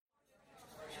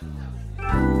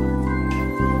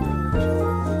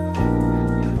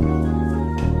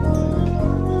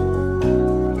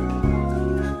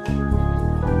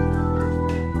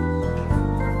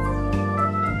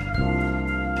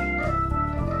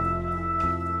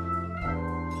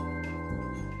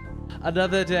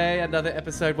Another day, another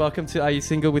episode. Welcome to Are You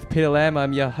Single with Peter Lamb.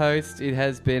 I'm your host. It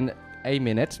has been a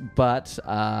minute, but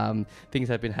things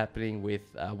have been happening with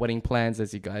wedding plans,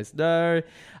 as you guys know.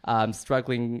 I'm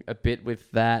struggling a bit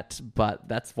with that, but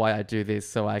that's why I do this,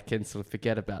 so I can sort of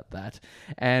forget about that.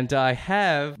 And I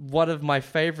have one of my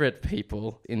favorite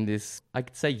people in this, I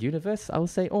could say universe, I would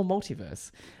say, or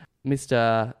multiverse,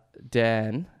 Mr.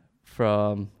 Dan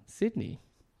from Sydney.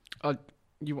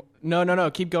 No.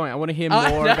 Keep going. I want to hear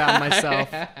more about myself.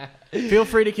 Feel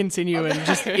free to continue and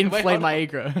just inflate my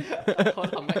ego.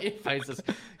 Hold on, my earphones. Just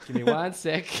give me 1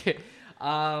 sec.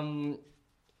 No,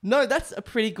 that's a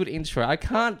pretty good intro. I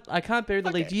can't bury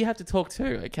the lead. You have to talk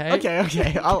too. Okay.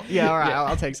 Okay. All right.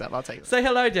 I'll take some. Say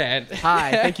hello, Dan.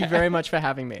 Hi. Thank you very much for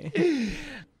having me.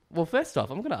 Well, first off,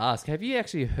 I'm going to ask: have you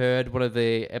actually heard one of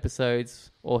the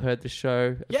episodes or heard the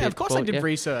show? Yeah, of course I did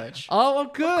research. Oh, well,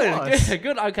 good.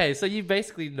 Good. Okay, so you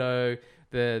basically know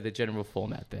the general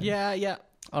format then. Yeah.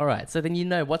 All right. So then you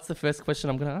know what's the first question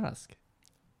I'm going to ask.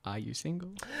 Are you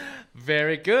single?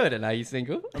 Very good. And are you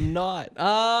single? I'm not.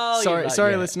 Oh,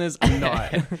 sorry, listeners. I'm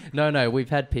not. No. We've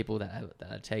had people that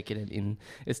have taken it in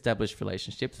established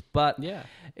relationships, but Yeah.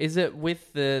 Is it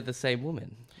with the same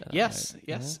woman? Yes.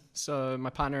 So my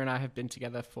partner and I have been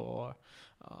together for,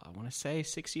 I want to say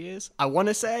 6 years. I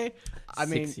mean,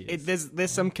 6 years.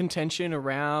 There's some contention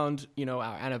around,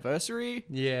 our anniversary.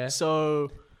 Yeah.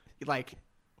 So, not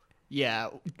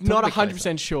Totally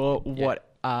 100% sure what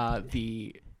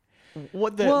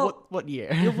year.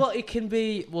 Yeah, well, it can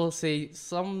be. Well, see,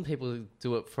 some people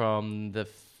do it from the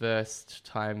first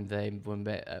time they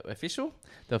were official,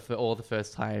 or the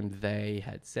first time they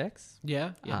had sex.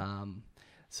 Yeah.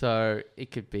 So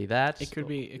it could be that. It could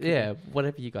be.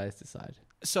 Whatever you guys decide.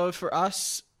 So for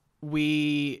us,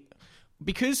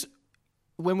 because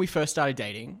when we first started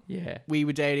dating, we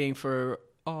were dating for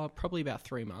probably about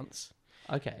 3 months.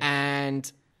 Okay. And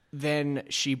then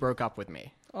she broke up with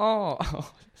me. Oh.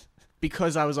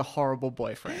 Because I was a horrible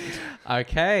boyfriend.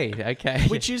 Okay.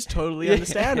 Which is totally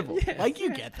understandable. Yes, you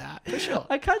get that, for sure.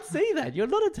 I can't see that. You're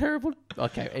not a terrible...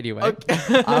 Okay, anyway. Okay.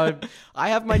 I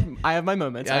have my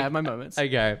moments.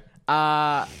 Okay.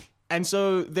 And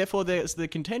so, therefore, there's the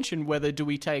contention whether do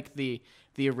we take the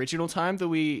original time that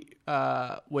we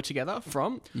were together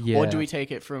from, or do we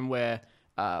take it from where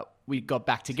we got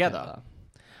back together?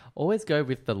 Always go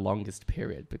with the longest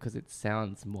period because it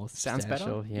sounds more substantial. Sounds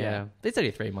better? Yeah. It's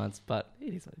only 3 months, but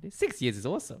it is what it is. 6 years is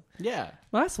awesome. Yeah.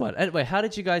 Nice one. Anyway, how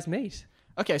did you guys meet?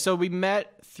 Okay, so we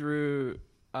met through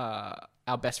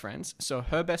our best friends. So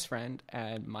her best friend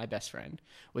and my best friend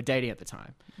were dating at the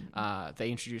time.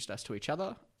 They introduced us to each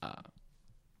other,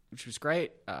 which was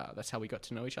great. That's how we got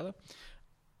to know each other.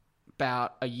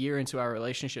 About a year into our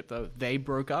relationship, though, they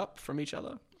broke up from each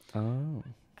other. Oh.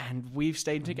 And we've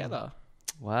stayed together.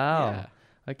 Wow. Yeah.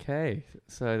 Okay.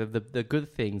 So the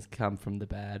good things come from the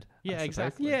bad. Yeah,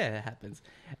 exactly. Yeah, it happens.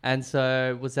 And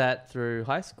so was that through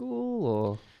high school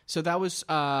or? So that was...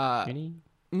 uni?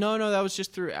 No, that was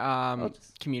just through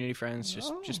community friends,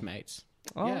 just mates.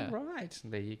 Oh, yeah. Right.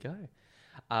 There you go.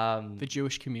 The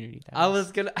Jewish community. I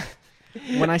was going to...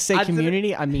 When I say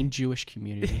community, I mean Jewish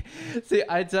community. See,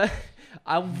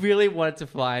 I really wanted to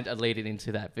find a lead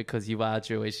into that because you are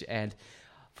Jewish, and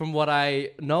from what I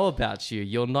know about you,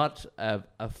 you're not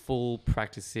a full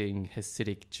practicing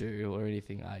Hasidic Jew or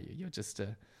anything, are you? You're just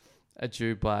a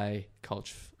Jew by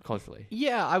culturally.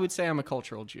 Yeah, I would say I'm a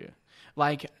cultural Jew.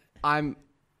 Like, I'm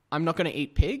not going to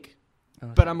eat pig,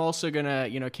 but I'm also going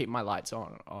to, keep my lights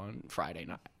on Friday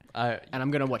night. And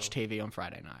I'm going to watch TV on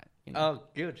Friday night. Oh,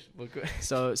 good. Well, good.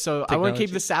 So I won't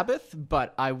keep the Sabbath,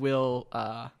 but I will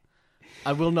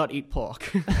not eat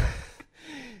pork.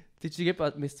 Did you get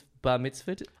bar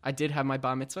mitzvahed? I did have my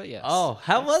bar mitzvah, yes. Oh,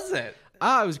 how was it?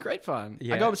 It was great fun.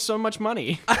 Yeah. I got so much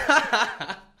money.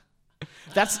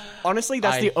 That's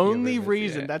the only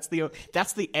reason. Yeah.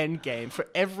 That's the end game for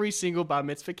every single bar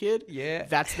mitzvah kid. Yeah,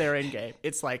 that's their end game.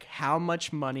 It's like, how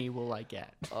much money will I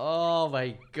get? Oh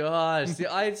my gosh! See,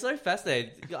 I'm so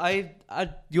fascinated.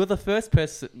 You're the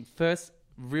first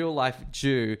real life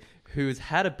Jew who's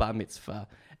had a bar mitzvah.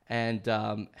 And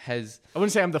has... I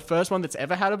wouldn't say I'm the first one that's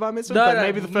ever had a bar mitzvah, but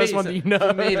maybe the first one that you know.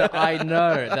 For me, that I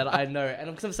know. And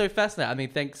I'm so fascinated. I mean,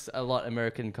 thanks a lot,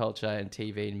 American culture and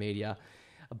TV and media.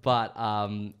 But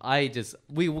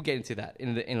we will get into that in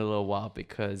a little while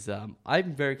because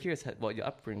I'm very curious what your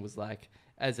upbringing was like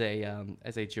as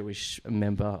a Jewish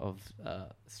member of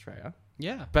Australia.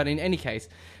 Yeah. But in any case,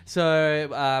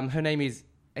 so her name is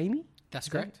Amy? That's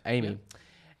correct. Amy. Yeah.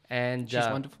 And she's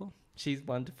wonderful. She's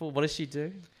wonderful. What does she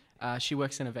do? She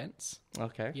works in events.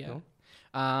 Okay. Yeah. Cool.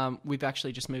 We've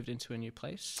actually just moved into a new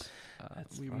place.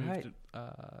 That's we right. moved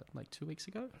like 2 weeks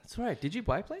ago. That's right. Did you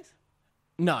buy a place?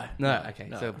 No. Okay.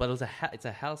 no. So, but it was it's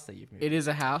a house that you've moved. It is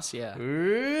a house, yeah.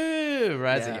 Ooh,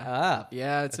 rising Yeah. up.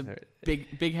 Yeah, it's a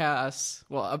big house.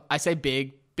 Well, I say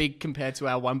big compared to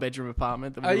our 1-bedroom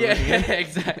apartment that we Oh were yeah, living in.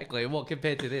 exactly. Well,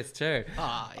 compared to this too.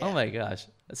 Yeah. Oh my gosh.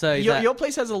 So Your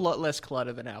place has a lot less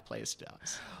clutter than our place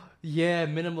does. yeah,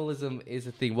 minimalism is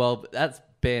a thing. Well, that's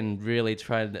Ben really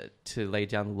trying to lay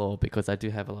down the law because I do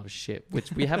have a lot of shit.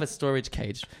 Which we have a storage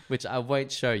cage, which I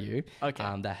won't show you. Okay.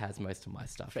 That has most of my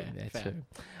stuff in there fair.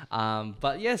 too.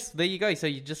 But yes, there you go. So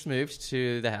you just moved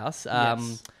to the house.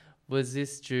 Yes. Was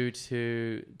this due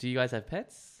to? Do you guys have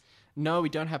pets? No, we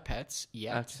don't have pets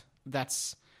yet. Okay.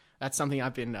 That's something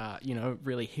I've been,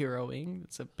 really heroing.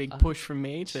 It's a big push from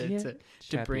me to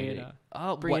bring in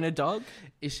Championing. a dog.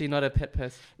 Is she not a pet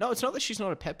person? No, it's not that she's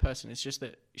not a pet person. It's just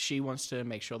that she wants to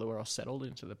make sure that we're all settled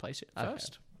into the place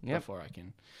first Yep. before I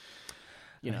can,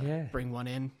 Yeah. bring one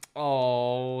in.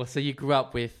 Oh, so you grew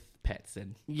up with pets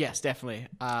and Yes, definitely.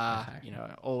 I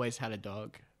always had a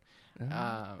dog. cute.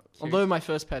 Although my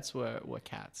first pets were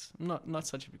cats. I'm not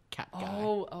such a cat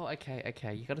guy.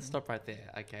 Okay. You got to stop right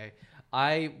there. Okay,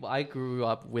 I grew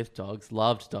up with dogs,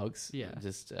 loved dogs. Yeah.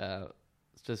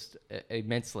 just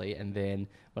immensely. And then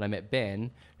when I met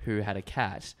Ben, who had a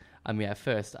cat, I mean, at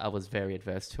first I was very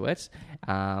adverse to it,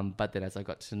 but then as I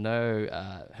got to know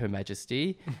Her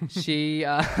Majesty, she,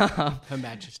 Her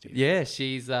Majesty. yeah,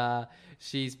 she's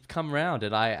come round,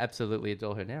 and I absolutely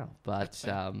adore her now. But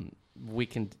we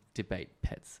can debate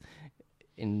pets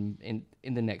in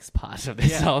the next part of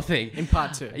this whole thing. In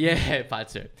part 2. Yeah, part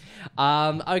 2.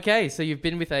 Okay, so you've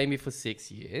been with Amy for 6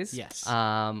 years. Yes.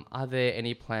 Are there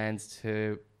any plans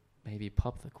to maybe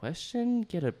pop the question,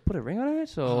 put a ring on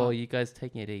it, or are you guys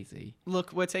taking it easy?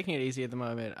 Look, we're taking it easy at the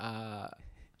moment.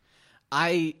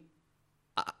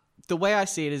 The way I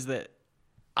see it is that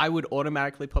I would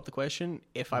automatically pop the question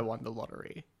if I won the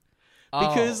lottery.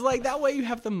 Because that way you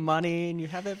have the money and you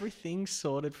have everything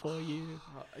sorted for you.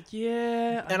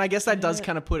 Yeah, And I guess that does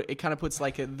kind of puts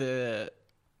like the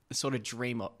sort of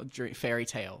dream fairy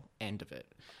tale end of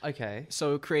it. okay.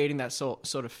 So creating that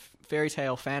sort of fairy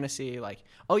tale fantasy, like,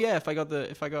 oh yeah, if I got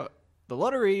the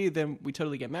lottery, then we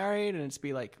totally get married and it's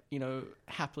be like,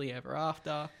 happily ever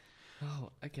after.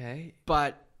 Oh, okay.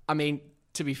 But I mean,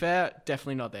 to be fair,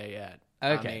 definitely not there yet.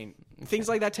 Okay. I mean, things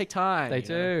like that take time. They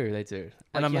do.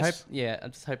 And I'm yes.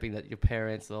 I'm just hoping that your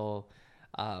parents or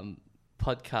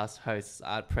podcast hosts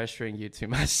aren't pressuring you too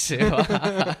much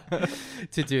to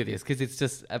to do this, because it's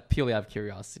just purely out of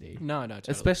curiosity. No, totally.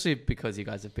 Especially because you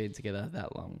guys have been together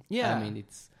that long. Yeah. I mean,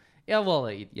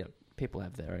 people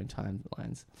have their own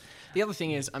timelines. The other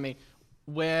thing is, I mean,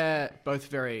 we're both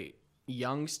very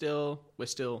young still. We're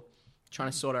still trying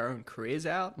to sort our own careers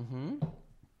out. Mm-hmm.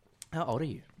 How old are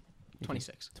you?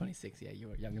 26. 26, yeah, you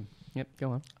were young. Yep,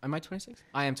 go on. Am I 26?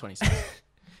 I am 26.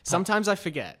 Sometimes I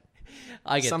forget.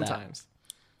 I get that. Sometimes.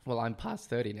 Well, I'm past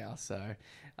 30 now, so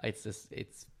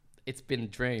it's been a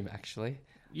dream, actually.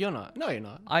 You're not. No, you're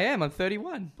not. I am. I'm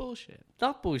 31. Bullshit.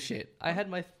 Not bullshit. I had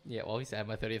my... Yeah, well, obviously I had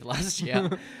my 30th last year.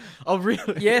 Oh,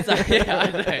 really? Yes, I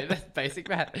know. That's basic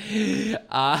math.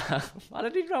 I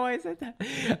don't even know why I said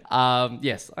that.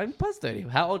 Yes, I'm past 30.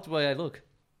 How old do I look?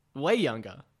 Way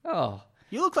younger. Oh.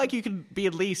 You look like you could be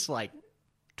at least like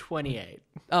 28.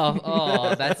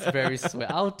 Oh, that's very sweet.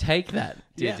 I'll take that,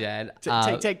 dear Yeah.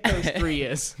 Jan. Take those 3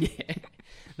 years. Yeah.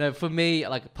 No, for me,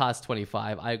 like past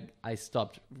 25, I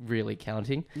stopped really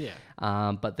counting. Yeah.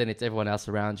 But then it's everyone else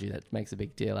around you that makes a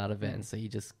big deal out of it. And so you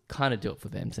just kind of do it for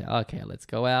them. Say, okay, let's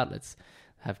go out, let's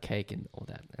have cake and all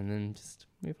that. And then just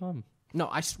move on. No,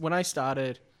 when I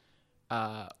started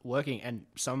working, and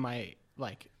some of my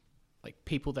like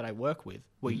people that I work with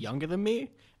were younger than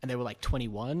me, and they were like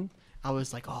 21. I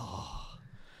was like, oh,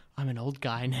 I'm an old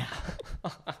guy now.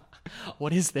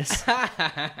 What is this?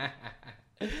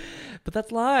 But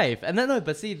that's life. And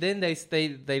but see, then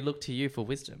they look to you for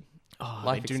wisdom. Oh,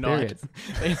 Life they do experience.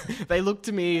 not. They look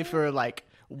to me for like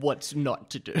what's not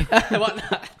to do. What?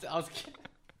 I was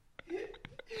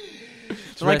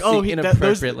So like, oh,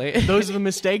 inappropriately. those are the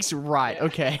mistakes, right?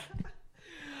 Okay.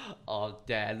 Oh,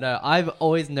 Dad, no, I've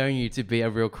always known you to be a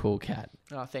real cool cat.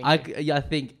 Oh, thank you. I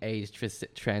think age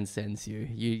transcends you.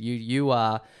 You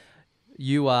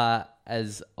are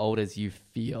as old as you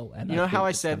feel. And You know how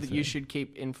I said that you should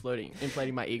keep inflating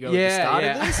my ego at the start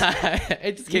of this?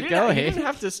 It just keep going. You didn't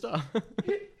have to stop.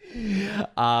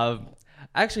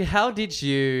 Actually, how did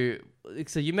you...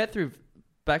 So you met through...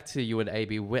 Back to you and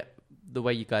AB, the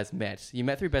way you guys met. You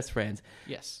met through best friends.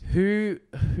 Yes. Who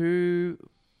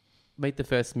made the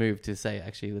first move to say,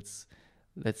 actually,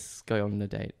 let's go on a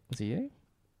date? Was it you?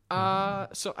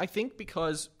 So I think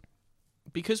because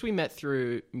we met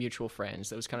through mutual friends,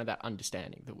 there was kind of that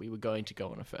understanding that we were going to go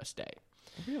on a first date.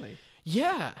 Really?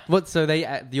 Yeah. What? So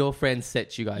your friends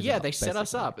set you guys up? Yeah, they set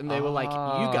us up, and they were like,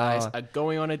 "You guys are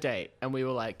going on a date," and we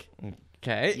were like,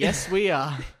 Okay. "Yes, we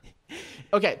are."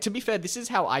 Okay, to be fair, this is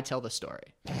how I tell the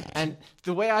story, and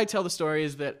the way I tell the story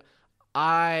is that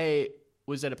I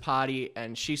was at a party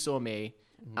and she saw me,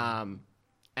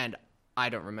 and I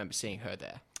don't remember seeing her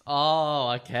there. Oh,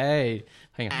 okay.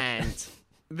 Hang on. And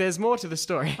there's more to the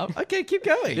story. Okay, keep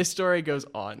going. This story goes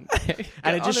on.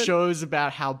 And it just shows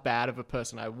about how bad of a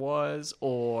person I was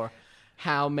or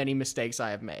how many mistakes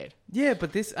I have made. Yeah,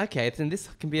 but then this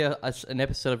can be an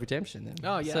episode of redemption then.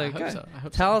 Oh, yeah, I hope so.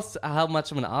 Tell us how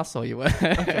much of an arsehole you were.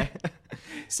 Okay.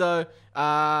 So,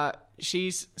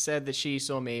 she's said that she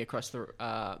saw me across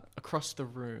the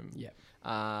room.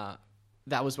 Yeah.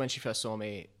 That was when she first saw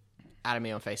me, added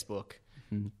me on Facebook.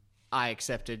 Mm-hmm. I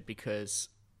accepted because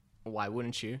why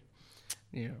wouldn't you?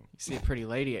 Yeah. You see a pretty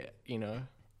lady, add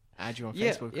you on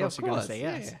Yeah, Facebook, of yeah, course of you're going course, to say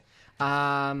yes.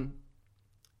 yeah.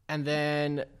 And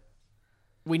then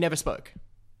we never spoke.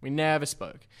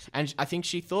 And I think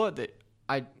she thought that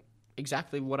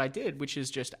exactly what I did, which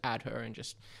is just add her and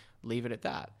just leave it at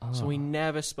that. So we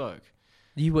never spoke.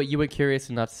 You were curious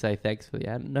enough to say thanks for the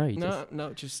ad?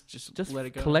 No, Just let it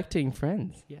go. Collecting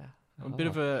friends. Yeah. I'm a bit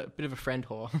of a friend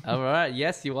whore. All right.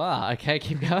 Yes, you are. Okay,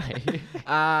 keep going.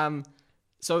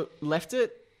 So left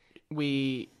it.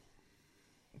 We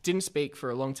didn't speak for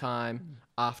a long time.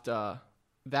 After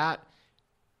that,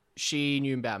 she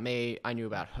knew about me. I knew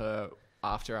about her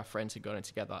after our friends had gotten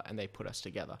together and they put us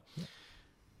together. Yeah.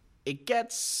 It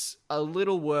gets a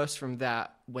little worse from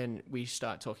that when we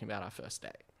start talking about our first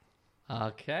date.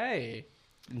 Okay.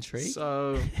 Intrigued.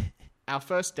 So our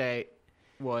first date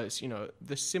was,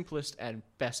 the simplest and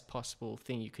best possible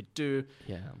thing you could do.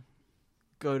 Yeah.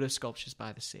 Go to Sculptures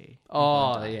by the Sea.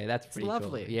 Oh, yeah, that's pretty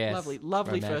lovely. cool. Yes. Lovely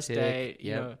Romantic. First date.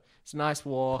 Yep. It's a nice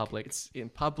walk. Public. It's in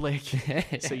public,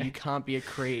 so you can't be a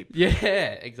creep.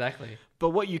 Yeah, exactly. But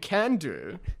what you can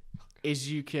do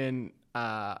is you can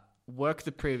work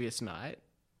the previous night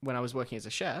when I was working as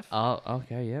a chef. Oh,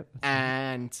 okay, yep.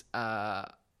 And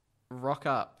rock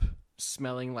up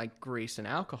smelling like grease and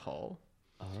alcohol.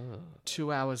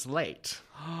 2 hours late.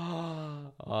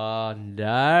 Oh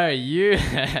no,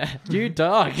 you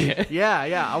dog.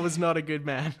 Yeah, I was not a good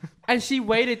man. And she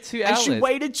waited 2 hours. And she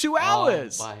waited 2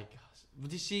 hours. Oh my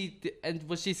gosh.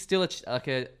 Was she still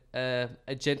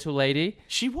a gentle lady?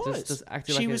 She was. Just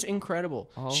acting she like was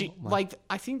incredible. Oh, she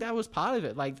I think that was part of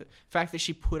it. Like the fact that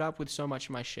she put up with so much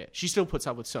of my shit. She still puts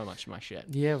up with so much of my shit.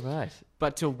 Yeah, right.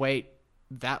 But to wait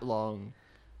that long,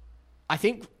 I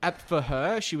think for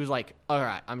her, she was like, all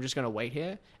right, I'm just going to wait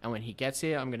here. And when he gets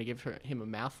here, I'm going to give him a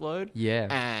mouth load. Yeah.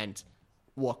 And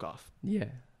walk off. Yeah.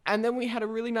 And then we had a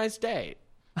really nice date.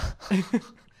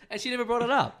 And she never brought it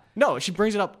up. No, she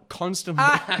brings it up constantly.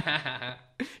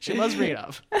 She loves bringing it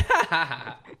up.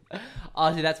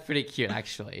 Oh, see, that's pretty cute,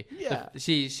 actually. Yeah.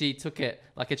 She took it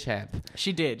like a champ.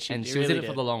 She did. She was in it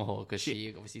for the long haul because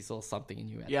she obviously saw something in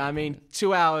you. Yeah, I mean,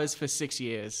 2 hours for 6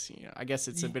 years. I guess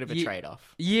it's a bit of a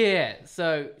trade-off. Yeah.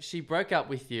 So she broke up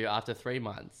with you after 3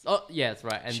 months. Oh, yeah, that's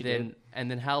right. And She then did. and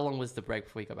then how long was the break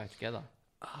before you got back together?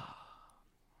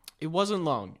 It wasn't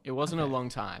long. It wasn't a long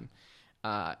time.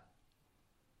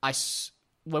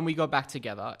 When we got back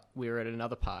together, we were at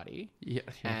another party. Yeah.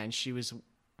 And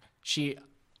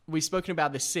we've spoken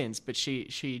about this since, but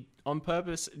she on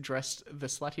purpose dressed the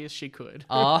sluttiest she could.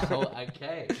 Oh,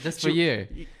 okay. Just for you.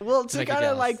 Well, To to make you kind of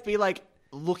jealous. like be like,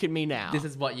 look at me now. This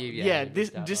is what you. yeah. you This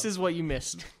missed out this on. is what you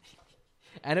missed.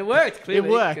 And it worked. Clearly,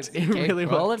 It worked. 'cause It you came really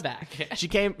rolling worked. back.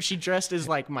 She dressed as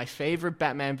like my favorite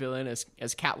Batman villain as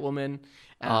Catwoman,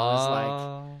 and I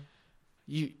was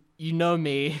like, you know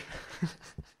me.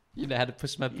 You know how to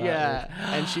push my buttons.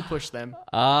 Yeah, and she pushed them.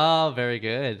 Oh, very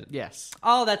good. Yes.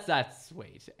 Oh, that's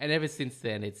sweet. And ever since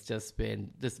then, it's just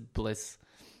been just bliss.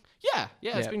 Yeah,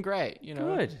 it's Yeah. been great.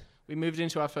 Good. We moved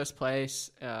into our first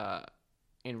place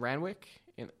in Randwick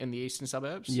in the eastern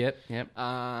suburbs. Yep.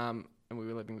 And we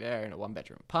were living there in a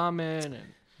 1-bedroom apartment,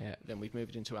 and Yeah. then we've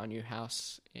moved into our new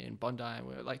house in Bondi, and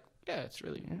we're like, yeah, it's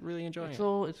really enjoying It's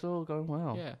it. all going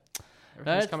well. Yeah, everything's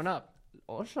That's- coming up.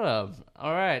 Awesome.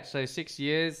 All right. So 6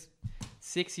 years,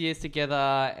 6 years together,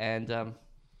 and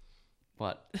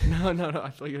what? No, I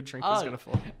thought your drink was gonna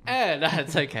fall. No,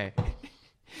 it's okay.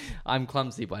 I'm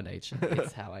clumsy by nature.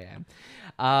 It's how I am.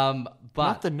 But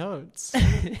Not the notes.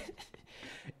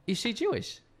 is she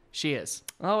Jewish? She is.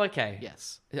 Oh, okay.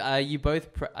 Yes. Are you both?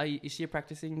 Is she a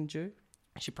practicing Jew?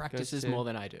 She practices to- more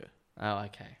than I do. Oh,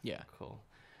 okay. Yeah. Cool.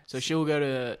 So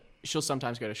she'll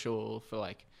sometimes go to shul for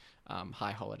like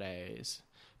high holidays.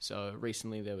 So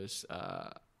recently there was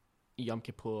Yom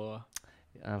Kippur, All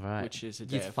right. which is a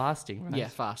day It's of fasting, right? yeah,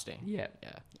 fasting. Yeah.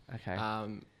 Yeah. Okay.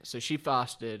 So she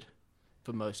fasted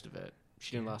for most of it.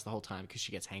 She didn't last the whole time because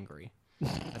she gets hangry.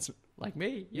 That's Like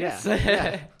me. Yeah. Yes.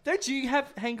 Yeah. Don't you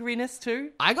have hangriness too?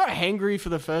 I got hangry for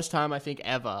the first time I think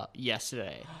ever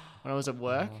yesterday when I was at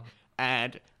work,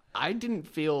 and I didn't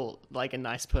feel like a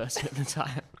nice person at the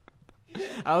time.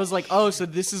 I was like, oh, so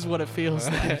this is what it feels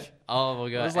like. Oh my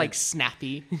god. I was like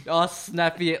snappy. oh,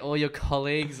 snappy at all your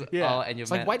colleagues. Yeah. Oh, and your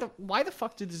it's like, why the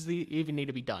fuck does this even need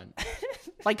to be done?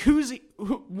 Like,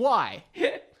 why?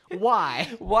 Why?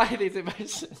 Why these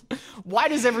emotions? Why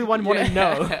does everyone want to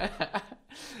know?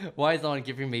 Why is no one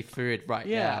giving me food right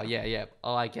Yeah. now? Yeah.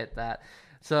 Oh, I get that.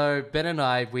 So Ben and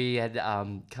I, we had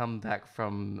come back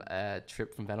from a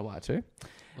trip from Vanuatu.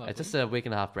 Just a week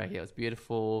and a half break. It was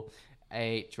beautiful.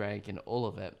 Ate, drank, and all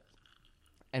of it.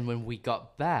 And when we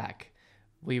got back,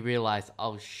 we realized,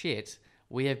 oh shit,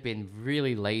 we have been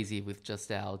really lazy with just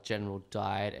our general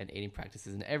diet and eating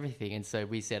practices and everything. And so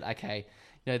we said, okay,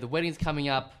 the wedding's coming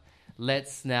up.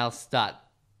 Let's now start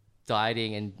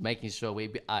dieting and making sure we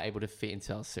are able to fit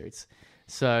into our suits.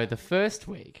 So the first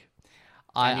week,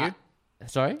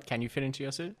 sorry? Can you fit into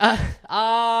your suit?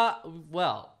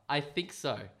 Well, I think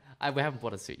so. We haven't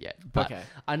bought a suit yet, but Okay.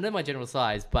 I know my general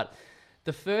size. But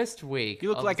the first week, You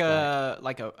look of like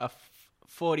the a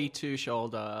 42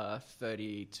 shoulder,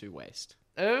 32 waist.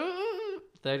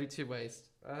 32 waist.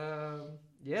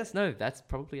 Yes, no, that's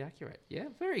probably accurate. Yeah,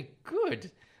 very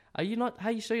good. Are you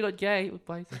sure you're not gay?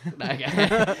 No,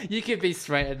 okay. You can be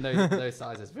straight in those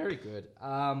sizes. Very good.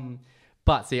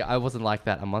 But see, I wasn't like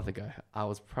that a month ago. I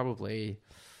was probably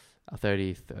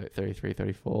 30, 33,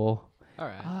 34. All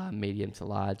right. Medium to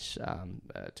large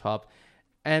top.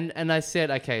 And I said,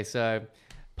 okay, so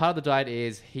part of the diet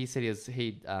is he said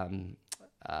he'd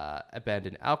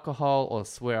abandon alcohol or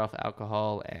swear off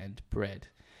alcohol and bread.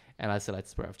 And I said I'd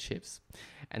swear off chips.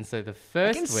 And so the I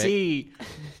first can week... see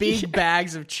big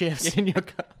bags of chips in your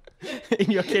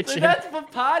So kitchen. that's for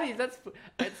parties.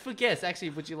 It's for guests.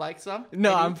 Actually, would you like some?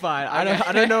 No, Any? I'm fine. Okay.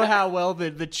 I don't know how well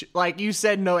the like you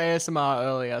said no ASMR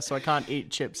earlier, so I can't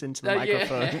eat chips into the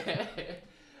microphone. Yeah.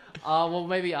 Well,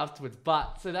 maybe afterwards.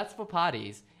 But so that's for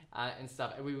parties and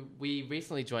stuff. And we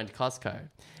recently joined Costco.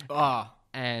 Oh,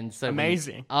 And so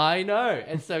amazing. I know.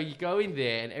 And so you go in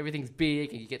there and everything's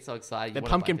big and you get so excited. The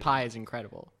pumpkin pie is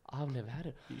incredible. I've never had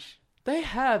it. They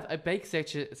have a bake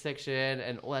section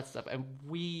and all that stuff. And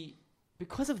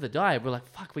because of the diet, we're like,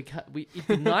 fuck, it'd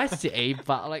be nice to eat,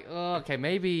 but like, oh, okay,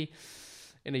 maybe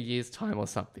in a year's time or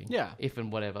something. Yeah. If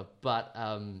and whatever. But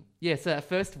so that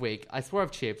first week, I swore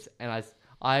off chips and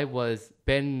I was,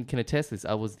 Ben can attest this,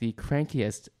 I was the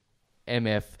crankiest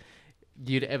MF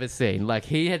you'd ever seen. Like,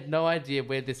 he had no idea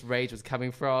where this rage was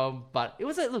coming from, but it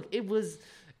was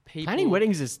people... Planning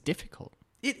weddings is difficult.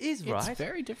 It is, right? It's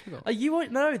very difficult. You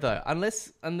won't know, though,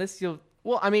 unless you're...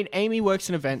 Well, I mean, Amy works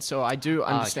in events, so I do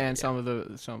understand yeah. some of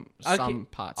the some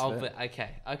parts of it.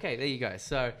 Okay, there you go.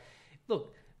 So,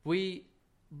 look, the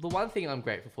one thing I'm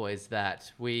grateful for is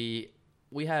that we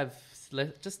have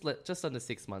just under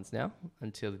 6 months now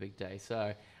until the big day.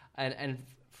 So, and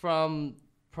from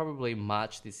probably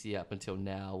March this year up until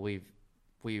now,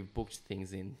 we've booked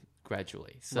things in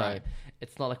gradually. So Right.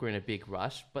 It's not like we're in a big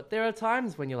rush. But there are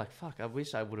times when you're like, fuck, I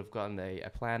wish I would have gotten a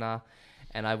planner,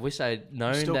 and I wish I'd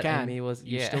known that Amy was.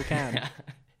 You still can.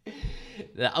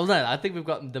 Oh no, I think we've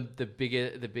got the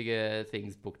bigger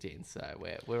things booked in, so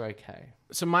we're okay.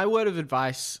 So my word of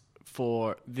advice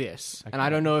for this, and I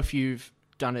don't know if you've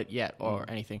done it yet or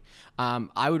anything,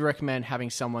 I would recommend having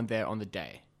someone there on the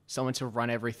day, someone to run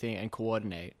everything and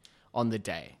coordinate on the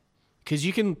day, because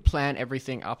you can plan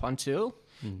everything up until,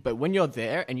 but when you're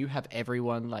there and you have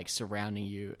everyone like surrounding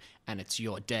you and it's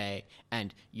your day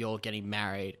and you're getting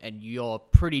married and you're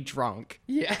pretty drunk,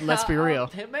 Yeah, let's be real.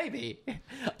 Maybe.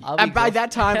 And by that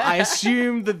time, I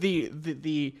assume that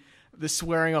the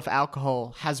swearing off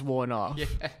alcohol has worn off. Yeah.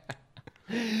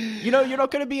 You know, you're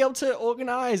not going to be able to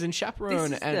organize and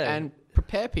chaperone and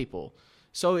prepare people.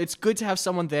 So it's good to have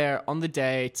someone there on the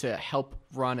day to help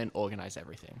run and organize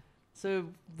everything. So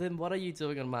then what are you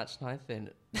doing on March 9th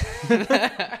then?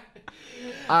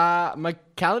 My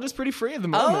calendar's pretty free at the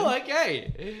moment. Oh,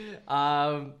 okay.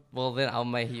 Well, then I'll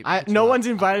make you... No one's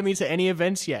invited me to any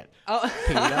events yet. Oh.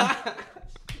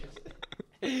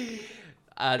 Peter.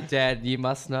 Dad, you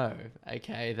must know,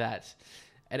 okay, that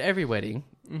at every wedding,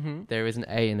 there is an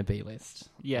A and a B list.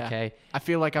 Yeah. Okay. I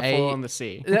feel like I fall on the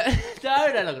C.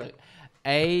 No, look.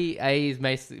 A is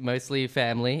mostly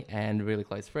family and really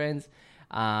close friends.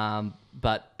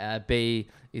 But B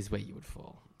is where you would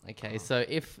fall. Okay, so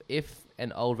if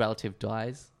an old relative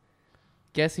dies,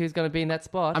 guess who's going to be in that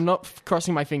spot? I'm not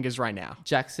crossing my fingers right now.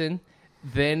 Jackson,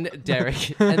 then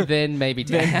Derek, and then maybe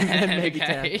Dan. Then maybe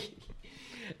Dan.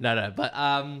 No, but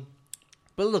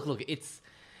look, it's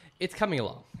coming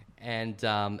along, and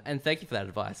thank you for that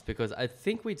advice, because I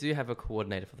think we do have a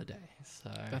coordinator for the day.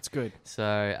 So That's good.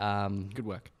 So Good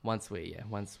work. once we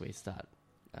start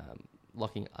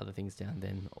locking other things down,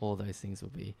 then all those things will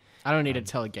be. I don't need to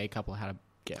tell a gay couple how to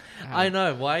get. I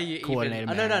know. Why are you coordinate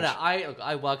even? a No. marriage.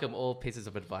 I welcome all pieces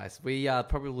of advice. We are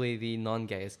probably the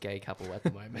non-gayest gay couple at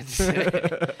the moment.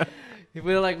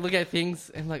 We're like, look at things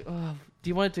and like, oh, do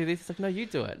you want to do this? It's like, no, you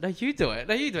do it. No, you do it.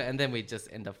 No, you do it. And then we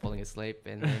just end up falling asleep,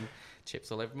 and then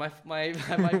chips all over my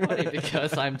body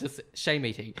because I'm just shame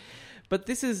eating. But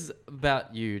this is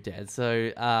about you, Dad.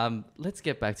 So let's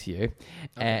get back to you.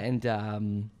 Okay.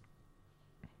 And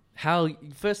how?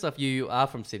 First off, you are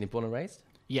from Sydney, born and raised.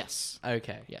 Yes.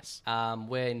 Okay. Yes.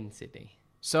 Where in Sydney?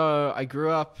 So I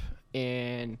grew up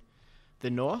in the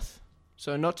north,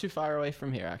 so not too far away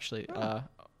from here, actually. Oh.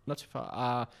 Not too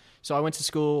far. So I went to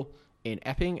school in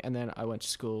Epping, and then I went to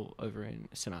school over in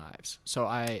St Ives. So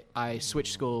I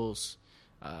switched schools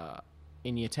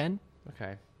in year 10.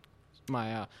 Okay.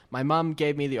 My mum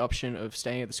gave me the option of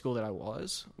staying at the school that I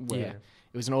was, where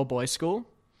it was an all boys school.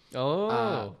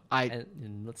 Oh,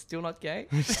 and it's still not gay.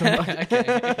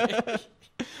 Okay.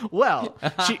 Well,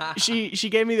 she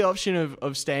gave me the option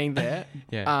of staying there.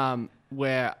 Yeah.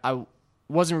 Where I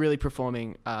wasn't really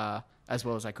performing as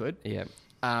well as I could. Yeah.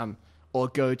 Or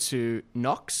go to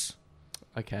Knox,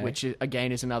 Okay. which is,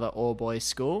 again is another all boys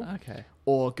school. Okay.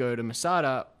 Or go to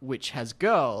Masada, which has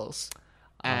girls.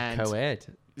 And co-ed.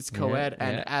 it's co-ed, Yeah,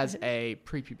 and yeah. as a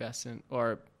prepubescent,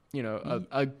 or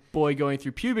a boy going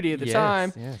through puberty at the Yes,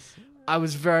 time, Yes. I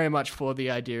was very much for the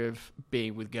idea of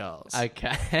being with girls.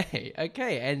 Okay.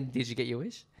 Okay. And did you get your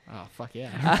wish? Oh fuck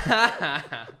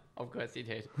yeah! Of course you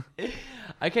did.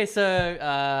 Okay.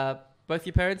 So both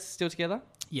your parents still together?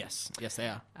 Yes, they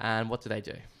are. And what do they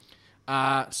do?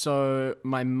 So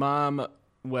my mum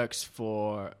works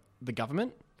for the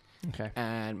government, Okay.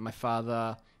 and my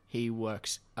father, he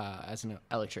works as an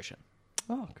electrician.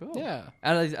 Oh, cool. Yeah.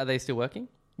 And are they still working?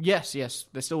 Yes,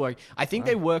 they're still working. I think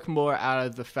they work more out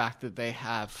of the fact that they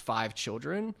have 5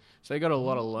 children, so they got a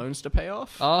lot of loans to pay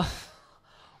off. Oh,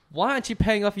 why aren't you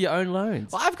paying off your own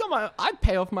loans? Well, I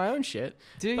pay off my own shit.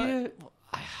 Do but- you?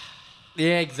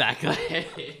 Yeah,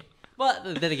 exactly.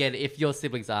 But then again, if your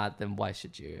siblings aren't, then why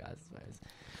should you, I suppose?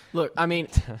 Look, I mean,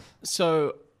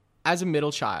 so as a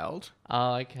middle child,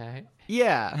 Oh, okay.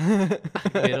 yeah,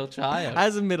 Middle child.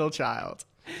 as a middle child.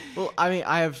 Well, I mean,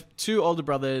 I have 2 older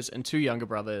brothers and 2 younger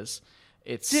brothers.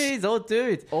 It's Jeez, all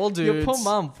dudes. all dudes. Your poor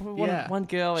mum. Yeah. One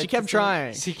girl. She it's kept just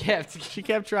trying. She kept. She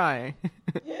kept trying.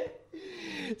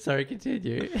 Sorry,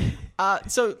 continue.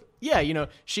 So yeah,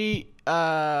 she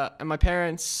and my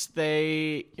parents,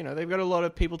 they've got a lot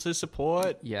of people to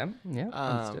support. Yeah.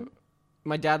 Understood.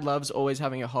 My dad loves always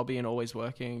having a hobby and always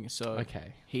working, so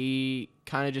Okay. he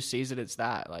kind of just sees it as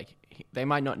that. Like they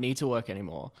might not need to work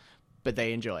anymore, but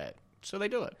they enjoy it, so they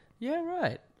do it. Yeah,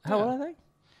 right. How Yeah. old are they?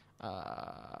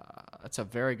 That's a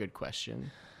very good question.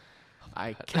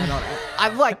 I cannot.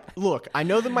 Look, I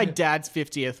know that my dad's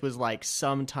 50th was like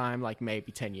sometime like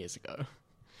maybe 10 years ago.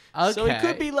 Okay. So it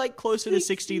could be like closer to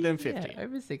 60 than 50. Yeah,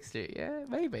 over 60. Yeah,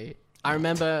 maybe. I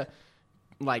remember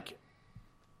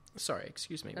sorry,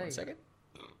 excuse me There one you go. second.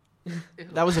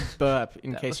 That was a burp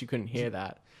in case you couldn't hear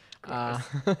that.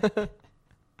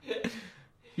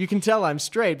 You can tell I'm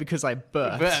straight because I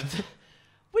burped. Burp.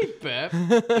 We burp.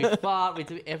 We fart. We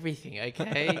do everything,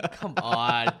 okay? Come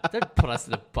on. Don't put us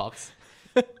in a box,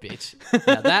 bitch.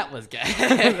 Now that was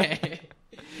gay.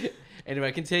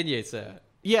 Anyway, continue, sir.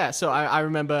 Yeah, so I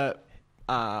remember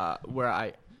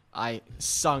where I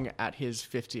sung at his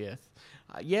 50th.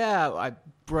 I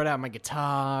brought out my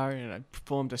guitar and I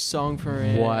performed a song for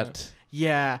him. What?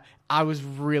 Yeah, I was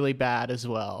really bad as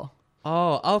well.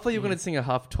 Oh, I thought you were going to sing a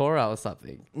Haftorah or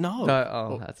something. No.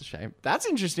 That's a shame. That's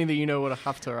interesting that you know what a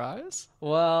Haftarah is.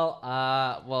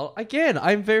 Well, again,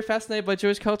 I'm very fascinated by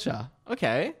Jewish culture.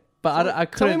 Okay. But I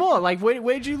Tell me couldn't... more. Like,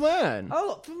 where'd you learn?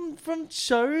 Oh, from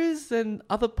shows and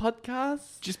other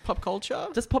podcasts. Just pop culture?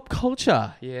 Just pop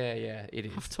culture. Yeah, it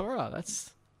is. Haftarah,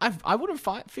 that's... I wouldn't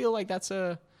feel like that's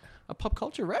a pop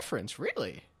culture reference,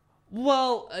 really.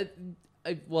 Well,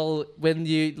 when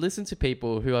you listen to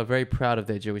people who are very proud of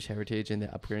their Jewish heritage and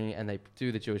their upbringing, and they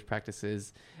do the Jewish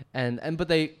practices,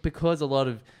 but because a lot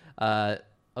of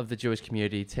the Jewish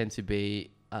community tend to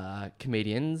be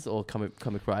comedians or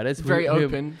comic writers, Very who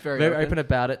open. are very open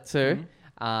about it too.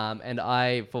 And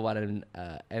I, for one,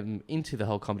 am into the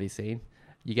whole comedy scene.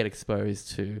 you get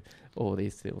exposed to all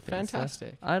these little things.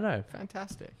 Fantastic. So, I know.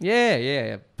 Fantastic.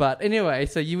 Yeah. But anyway,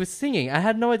 so you were singing. I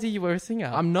had no idea you were a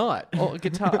singer. I'm not. Oh,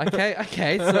 guitar.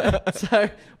 Okay. So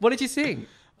what did you sing?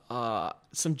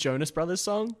 Some Jonas Brothers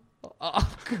song?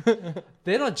 Oh,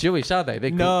 they're not Jewish, are they?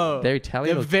 They're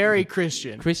Italian. They're or very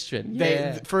Christian. Christian. They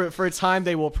Yeah. for a time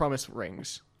they wore promise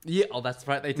rings. Yeah. Oh, that's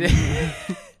right. They did.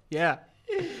 Yeah.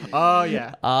 Oh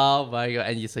yeah. Oh my god!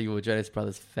 And you say you were a Jonas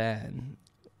Brothers fan.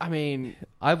 I mean,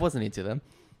 I wasn't into them.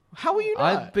 how were you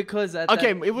not? Because at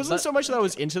Okay, that- it wasn't but- so much that I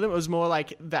was into them. It was more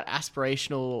like that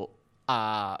aspirational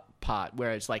part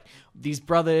where it's like these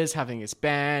brothers having this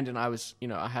band, and I was,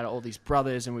 I had all these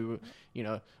brothers, and we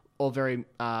were, all very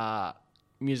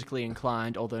musically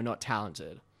inclined, although not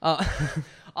talented. I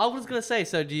was gonna say.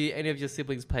 So, do any of your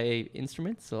siblings play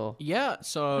instruments or? Yeah,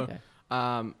 so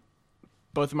Okay.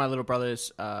 both of my little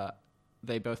brothers,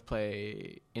 they both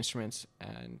play instruments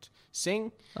and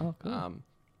sing Oh, cool.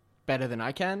 better than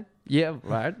I can, Yeah,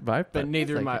 right. but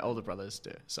neither of that's my okay. older brothers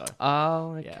do. So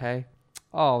Oh, Yeah. okay.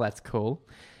 Oh, that's cool.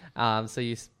 So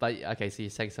you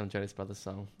sang some Jonas Brothers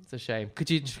song. It's a shame.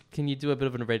 Can you do a bit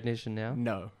of a rendition now?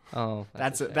 no, Oh,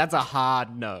 that's a shame. that's a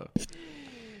hard no.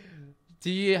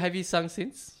 Have you sung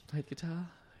since? Played guitar?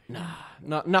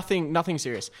 Nothing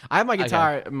serious. I have my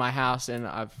guitar in my house, and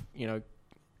I've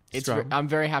Strong. I'm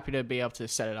very happy to be able to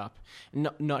set it up,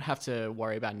 not have to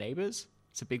worry about neighbors.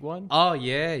 It's a big one. Oh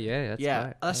yeah, that's yeah,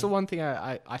 right. that's the one thing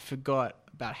I forgot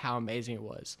about how amazing it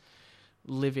was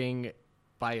living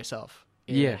by yourself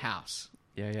in Yeah. a house.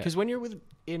 Yeah. Because when you're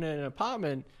in an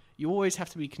apartment, you always have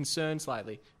to be concerned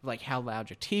slightly, like how loud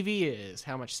your TV is,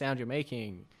 how much sound you're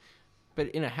making. But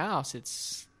in a house,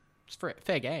 it's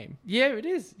fair game. Yeah, it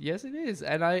is. Yes, it is.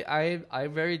 And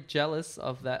I'm very jealous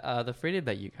of that the freedom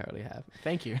that you currently have.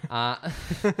 Thank you.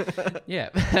 Yeah.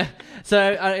 So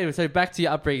anyway, so back to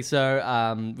your upbringing.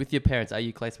 So with your parents, are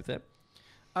you close with them?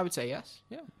 I would say yes.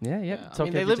 Yeah. Yeah. I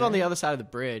mean, they live on the other side of the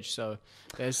bridge, so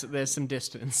there's some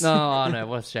distance. No,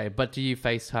 what a shame. But do you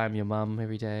FaceTime your mum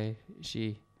every day?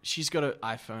 She's got an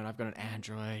iPhone. I've got an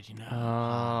Android.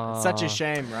 Oh. It's such a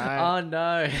shame, right? Oh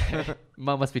no,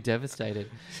 mum must be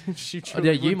devastated. She Oh, truly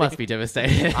yeah, you would must be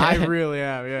devastated. I really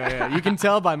am. Yeah. You can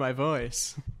tell by my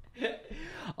voice.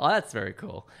 Oh, that's very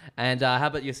cool. And how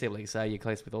about your siblings? Are you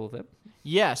close with all of them?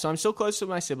 Yeah, so I'm still close to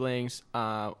my siblings.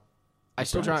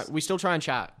 We still try and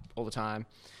chat all the time.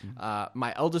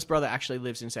 My eldest brother actually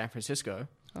lives in San Francisco,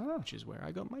 which is where I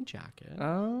got my jacket.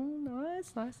 Oh,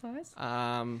 nice.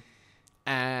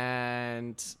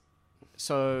 And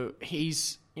so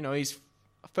he's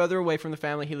further away from the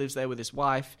family. He lives there with his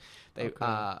wife.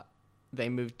 They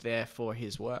moved there for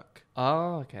his work.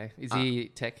 Oh, okay. Is he a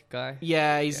tech guy?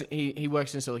 Yeah, he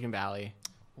works in Silicon Valley.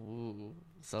 Ooh,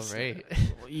 sorry.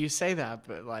 You say that,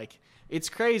 but like it's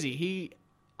crazy.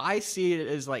 I see it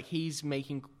as like he's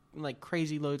making like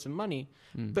crazy loads of money,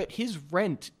 but his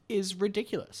rent is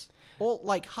ridiculous. All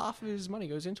like half of his money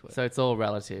goes into it. So it's all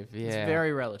relative. Yeah. It's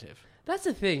very relative. That's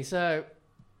the thing. So,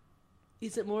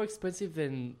 is it more expensive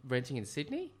than renting in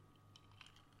Sydney?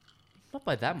 Not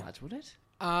by that much, would it?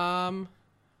 No,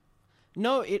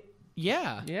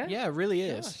 yeah, it really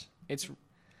is. Gosh.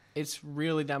 It's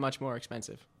really that much more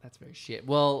expensive. That's very shit.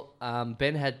 Well,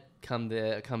 Ben had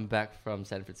come back from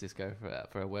San Francisco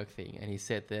for a work thing, and he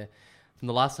said from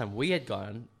the last time we had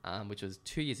gone, which was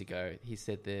 2 years ago, he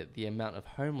said the amount of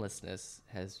homelessness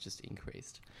has just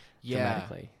increased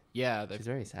dramatically. Yeah, Which is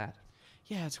very sad.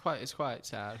 yeah, it's quite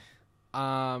sad.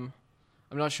 I'm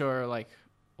not sure like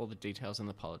all the details and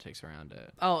the politics around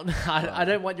it. Oh, no, I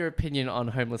don't want your opinion on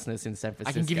homelessness in San I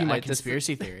Francisco. can give you my just-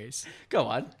 conspiracy theories. Go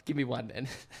on, give me one then.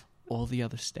 All the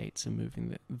other states are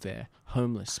moving their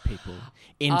homeless people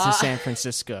into San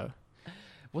Francisco.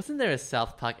 Wasn't there a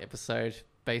South Park episode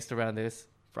based around this?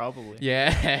 Probably.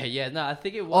 Yeah. No, I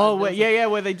think it was. Oh, There wait, was yeah,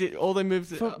 where they did all they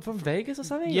moved from Vegas or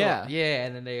something. Yeah. Yeah,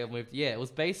 and then they moved. Yeah, it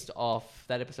was based off.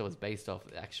 That episode was based off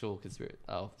the actual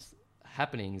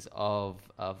happenings of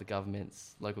the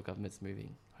local governments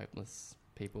moving homeless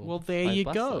people. Well, there by you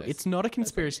go. busloads. It's not a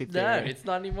conspiracy theory. No, it's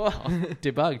not anymore.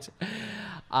 Debunked.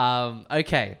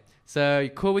 Okay, so you're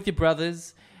cool with your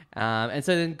brothers, and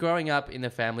so then growing up in the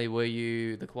family, were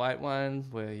you the quiet one?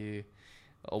 Were you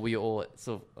all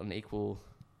sort of on equal?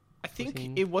 I think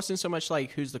footing? it wasn't so much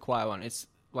like who's the quiet one. It's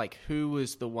like who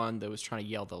was the one that was trying to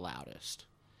yell the loudest.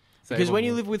 So Because when you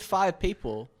everyone live with 5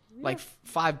 people, like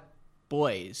 5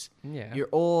 boys, Yeah. you're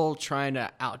all trying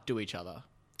to outdo each other.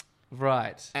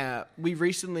 Right. We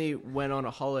recently went on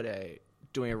a holiday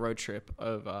doing a road trip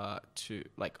over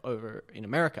in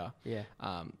America. Yeah.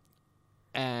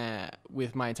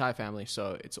 With my entire family.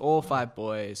 So it's all 5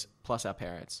 boys plus our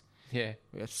parents. Yeah.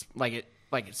 It's like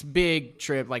Like, it's a big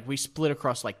trip. Like, we split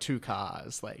across, like, 2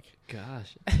 cars. Like,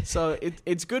 Gosh. so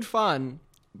it's good fun,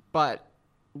 but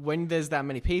when there's that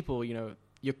many people, you know,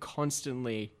 you're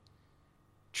constantly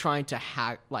trying to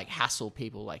hassle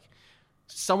people. Like,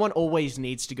 someone always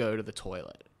needs to go to the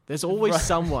toilet. There's always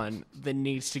someone that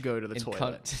needs to go to the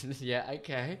toilet. Yeah,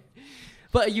 okay.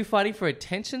 But are you fighting for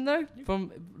attention though?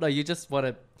 You just want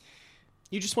to.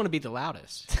 You just want to be the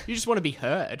loudest. You just want to be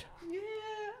heard.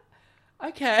 Yeah.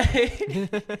 Okay.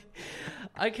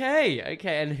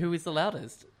 okay. And who is the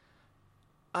loudest?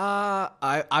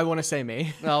 I want to say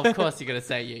me. Oh, of course you're gonna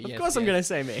say you. Of course I'm gonna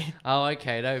say me. Oh,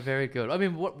 okay. No, very good. I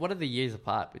mean, what are the years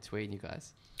apart between you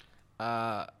guys?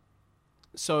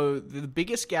 So the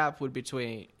biggest gap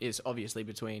is obviously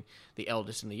between the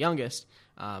eldest and the youngest.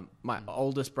 My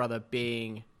oldest brother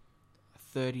being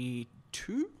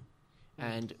 32,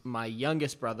 and my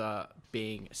youngest brother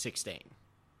being 16.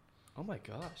 Oh my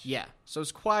gosh. Yeah, so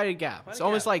it's quite a gap. It's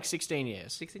almost like 16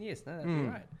 years. 16 years. No, that'd be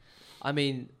right. I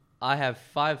mean, I have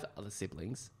 5 other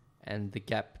siblings, and the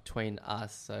gap between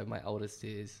us. So my oldest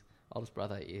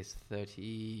brother is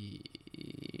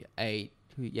 38.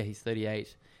 Yeah, he's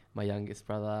 38. My youngest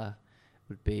brother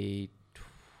would be,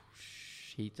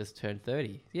 he just turned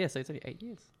 30. Yeah, so it's only 8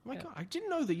 years. Oh my God, I didn't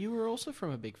know that you were also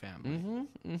from a big family.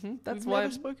 That's We've why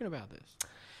never spoken about this.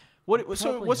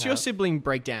 What's your sibling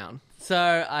breakdown?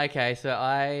 So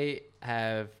I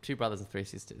have 2 brothers and 3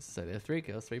 sisters. So there are 3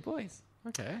 girls, 3 boys.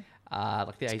 Okay.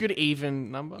 It's a good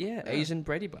even number. Yeah, Asian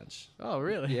Brady Bunch. Oh,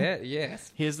 really? Yeah,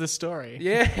 yes. Here's the story.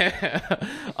 Yeah.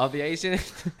 Of the Asian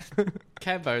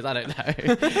Cambos, I don't know.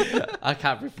 I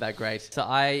can't riff that great. So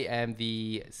I am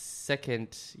the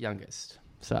second youngest.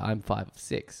 So I'm 5 of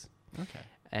 6. Okay.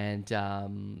 And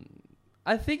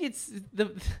I think it's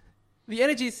the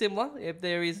energy is similar. If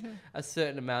there is a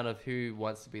certain amount of who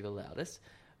wants to be the loudest.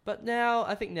 But now,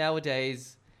 I think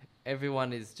nowadays,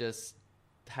 everyone is just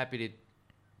happy to,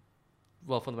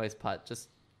 well, for the most part, just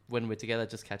when we're together,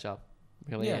 just catch up.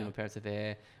 Really, and my parents are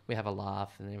there. We have a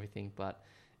laugh and everything, but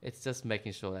it's just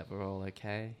making sure that we're all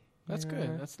okay. That's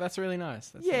good. That's really nice.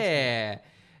 That's yeah,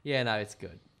 no, it's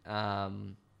good.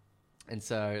 And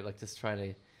so, like, just trying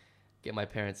to get my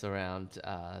parents around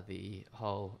the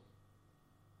whole.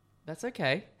 That's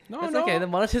okay. No, that's no. okay. The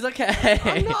monitor's okay.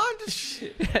 I'm just.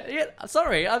 Yeah,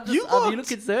 sorry, I'm just. You look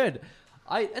concerned.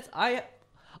 I'm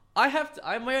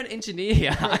my own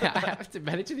engineer. I have to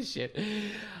manage this shit.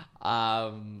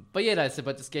 But yeah, no.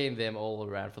 But just getting them all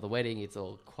around for the wedding, it's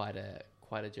all quite a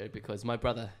joke because my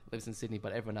brother lives in Sydney,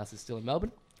 but everyone else is still in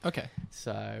Melbourne. Okay.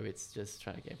 So it's just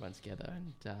trying to get everyone together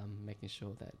and making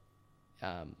sure that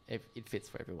it fits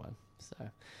for everyone. So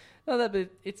but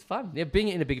it's fun. Yeah, being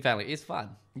in a big family is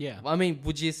fun. Yeah. I mean,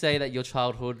 would you say that your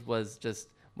childhood was just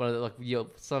one of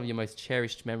some of your most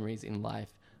cherished memories in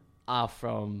life are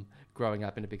from growing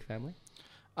up in a big family?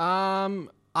 I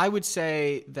would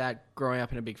say that growing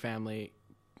up in a big family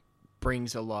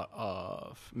brings a lot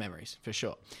of memories for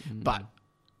sure, but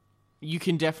you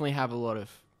can definitely have a lot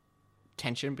of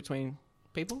tension between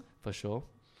people For sure.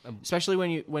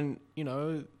 especially when you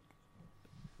know,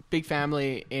 big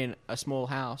family in a small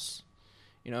house,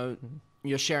 you know,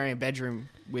 you're sharing a bedroom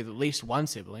with at least one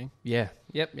sibling. Yeah.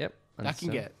 Yep. That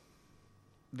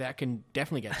can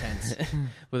definitely get tense.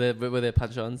 Were there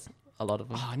punch-ons? A lot of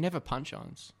them. Oh, never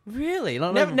punch-ons. Really?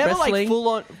 Never like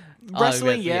full-on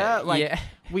wrestling. Yeah.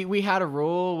 We had a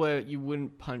rule where you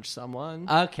wouldn't punch someone.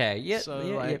 Okay. Yep.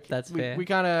 So yep, that's fair. We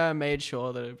kind of made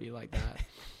sure that it'd be like that.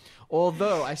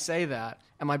 Although I say that,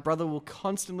 and my brother will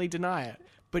constantly deny it,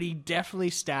 but he definitely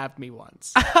stabbed me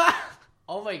once.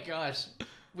 Oh my gosh.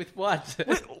 With what?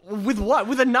 With what?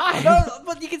 With a knife? No,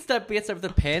 but you can start with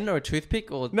a pen or a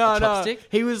toothpick or a chopstick. No.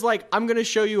 He was like, I'm going to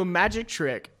show you a magic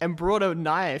trick, and brought a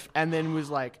knife and then was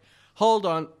like, hold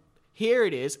on, here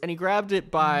it is. And he grabbed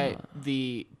it by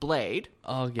the blade.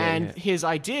 Oh, yeah. And his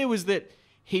idea was that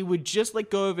he would just let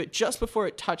go of it just before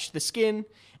it touched the skin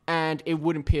and it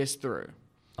wouldn't pierce through.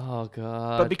 Oh,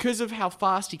 God. But because of how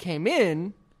fast he came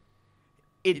in,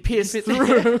 it pierced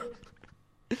through.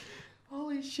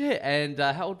 Holy shit. And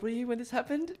how old were you when this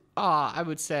happened? I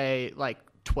would say like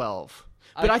 12.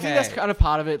 But I think that's kind of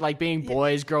part of it, like being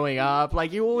boys growing up.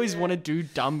 Like, you always want to do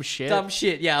dumb shit. Dumb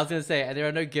shit, yeah, I was going to say. And there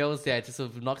are no girls there to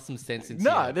sort of knock some sense into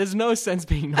you. There's no sense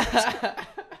being knocked.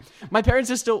 My parents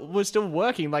were still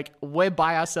working. Like, we're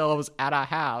by ourselves at our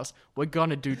house. We're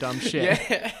going to do dumb shit.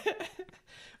 Yeah.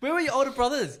 Where were your older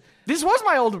brothers? This was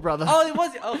my older brother. Oh, it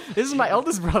was? Oh. This is my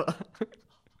eldest brother.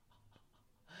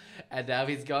 And now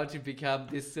he's going to become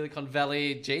this Silicon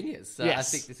Valley genius. So I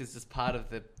Yes. think this is just part of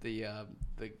the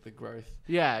growth,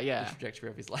 Yeah, the trajectory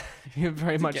of his life.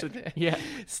 very much. get there. Yeah.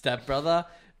 Stepbrother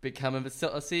becoming a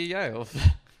CEO of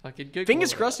fucking Google.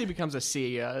 Fingers crossed he becomes a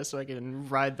CEO so I can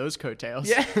ride those coattails.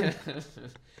 Yeah.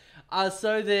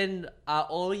 So then, are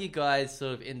all you guys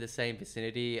sort of in the same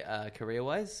vicinity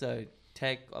career-wise? So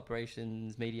tech,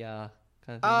 operations, media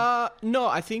kind of thing? No,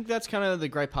 I think that's kind of the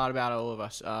great part about all of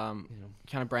us.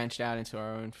 Kind of branched out into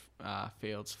our own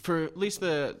fields. For at least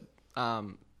not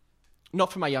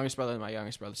for my youngest brother. My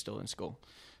youngest brother's still in school,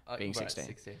 being 16.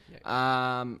 16,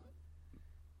 yeah.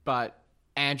 But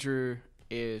Andrew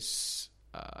is,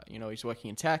 he's working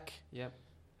in tech. Yep.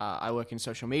 I work in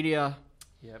social media.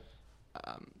 Yep.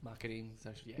 Marketing,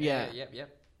 social. Yeah.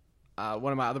 Yep.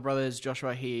 One of my other brothers,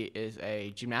 Joshua, he is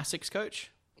a gymnastics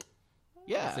coach.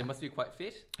 Yeah. So he must be quite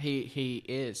fit. He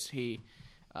is. He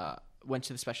went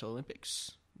to the Special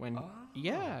Olympics.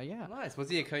 Yeah. Nice. Was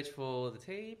he a coach for the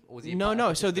team? Or was he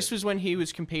No. So this was when he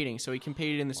was competing. So he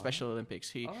competed in the Special Olympics.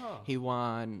 He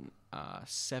won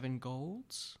 7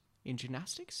 golds in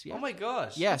gymnastics. Yeah. Oh my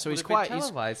gosh. Yeah. So Would he's have been quite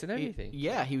televised and everything.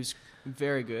 he was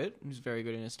very good. He was very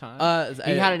good in his time.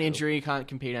 He he had an injury. He can't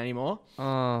compete anymore.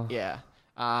 Oh. Yeah.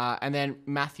 And then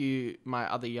Matthew,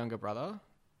 my other younger brother,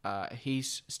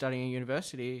 he's studying at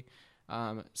university,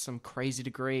 some crazy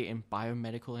degree in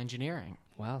biomedical engineering.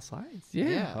 Wow, science.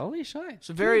 Yeah. Holy shit.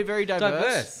 So very, very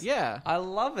diverse. Yeah. I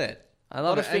love it. A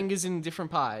lot of fingers in different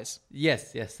pies.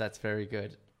 Yes, that's very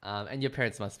good. And your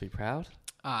parents must be proud.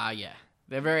 Yeah.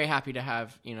 They're very happy to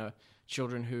have,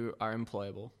 children who are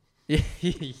employable.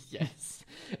 Yes.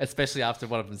 Especially after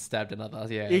one of them stabbed another.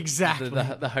 Yeah. Exactly.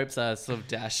 The hopes are sort of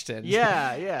dashed and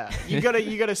Yeah. You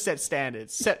gotta set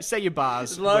standards. Set your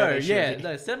bars low. where they should Yeah. be.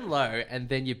 No, set them low and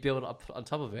then you build up on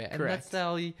top of it. And Correct. that's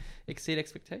how you exceed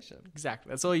expectations. Exactly.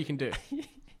 That's all you can do.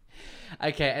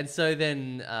 Okay, and so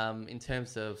then in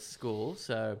terms of school,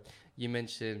 so you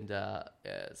mentioned,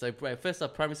 so first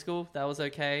off, primary school, that was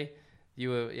okay.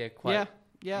 You were, quite...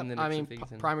 Yeah. in the I mix mean, of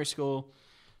things and- primary school,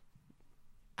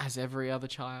 as every other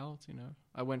child,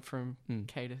 I went from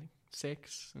K to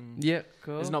 6. And Yeah,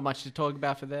 cool. there's not much to talk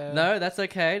about for there. No, that's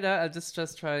okay. No, I just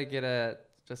trying to get a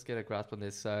grasp on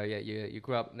this. So yeah, you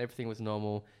grew up and everything was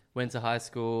normal. Went to high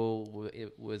school.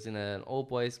 It was in an all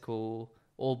boys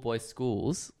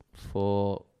schools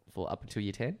for up until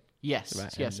year 10. Yes.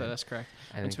 Right, Yeah, and so then- that's correct.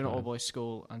 and Went to then an kind of- all-boys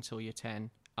school until year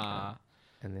 10. And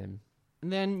then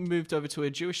And then moved over to a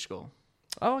Jewish school.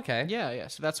 oh, okay. Yeah.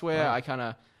 So that's where Wow. I kind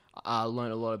of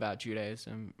learned a lot about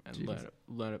Judaism and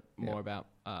learn more about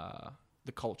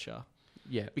the culture.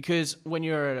 Yeah. Because when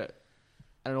you're at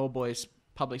an all-boys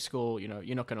public school,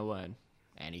 you're not going to learn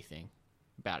anything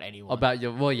about anyone. About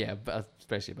your but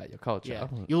especially about your culture. Yeah.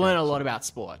 You learn a lot about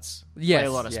sports. Yes, Play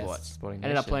a lot of yes, sports. sporting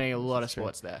Ended up nation. playing a lot This of is true.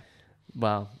 sports there.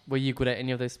 Wow. Were you good at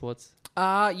any of those sports?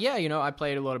 Yeah, I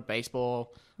played a lot of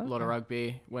baseball, a lot of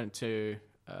rugby. Went to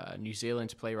New Zealand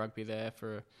to play rugby there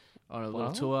on a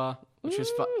little tour, which was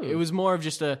fun. It was more of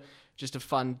just a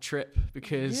fun trip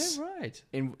because Yeah, right.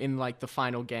 in like the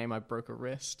final game I broke a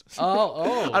wrist.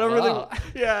 Oh, I don't wow.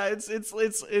 really. Yeah, it's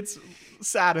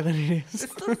sadder than it is.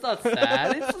 It's not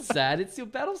sad. It's not sad. It's your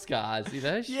battle scars,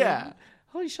 Sure. Yeah.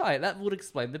 Holy shit, that would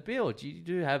explain the build. You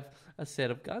do have a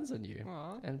set of guns on you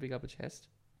Aw. and a big upper chest.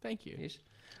 Thank you. Ish.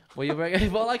 Well, you're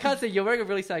wearing. Well, I can't say you're wearing a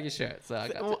really saggy shirt, so I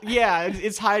can't Well, yeah,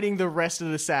 it's hiding the rest of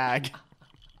the sag.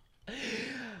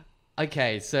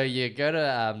 Okay, so you go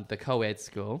to the co-ed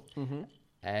school, Mm-hmm.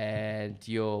 and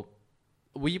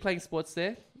were you playing sports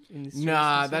there? In this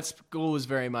Nah, that school was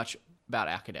very much about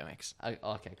academics.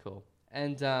 Okay, cool.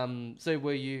 And so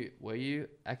were you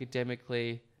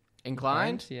academically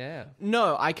Inclined? Yeah.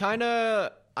 No,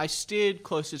 I steered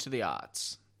closer to the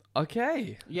arts.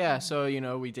 Okay. Yeah, so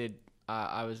we did.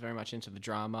 I was very much into the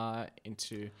drama,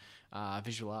 into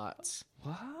visual arts.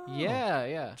 Wow.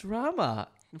 Yeah. Drama.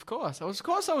 Of course, I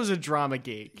was a drama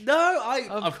geek. No,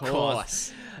 Of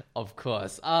course. Of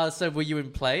course. So were you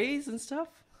in plays and stuff?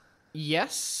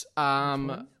 Yes.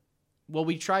 Well,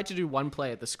 we tried to do one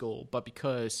play at the school, but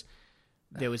because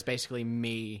there was basically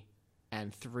me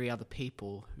and 3 other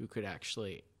people who could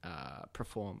actually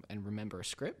perform and remember a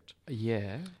script,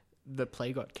 Yeah. the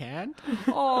play got canned.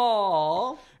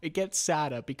 Oh. It gets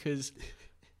sadder because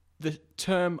the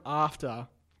term after,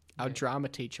 our drama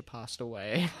teacher passed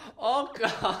away. Oh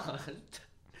god.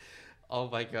 Oh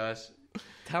my gosh.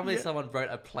 Tell me someone wrote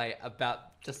a play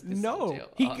about just this No,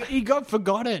 deal. he got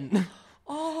forgotten.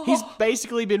 Oh. He's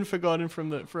basically been forgotten from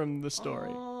the story.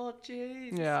 Oh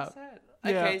jeez. Yeah. So sad.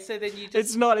 Okay, Yeah. so then you just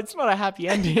It's not a happy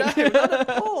ending. no, not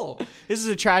at all. This is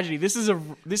a tragedy. This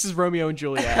is Romeo and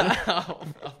Juliet. Oh,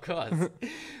 of course.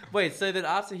 Wait, so then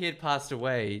after he had passed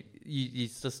away, you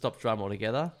just stopped drum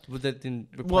altogether? Would that didn't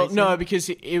replace Well, no, him? because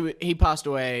he passed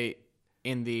away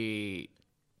in the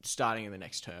starting of the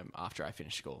next term after I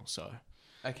finished school, so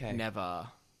Okay. never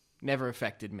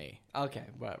affected me. Okay,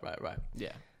 right.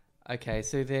 Yeah. Okay,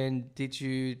 so then did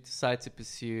you decide to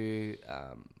pursue...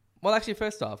 well, actually,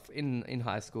 first off, in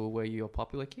high school, were you a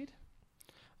popular kid?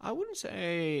 I wouldn't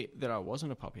say that I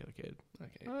wasn't a popular kid.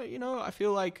 Okay. You know, I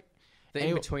feel like The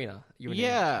in-betweener. You were an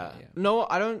yeah. in-betweener, No,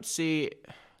 I don't see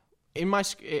in my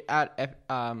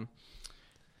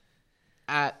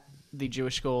at the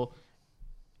Jewish school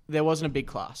there wasn't a big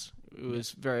class. It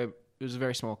was a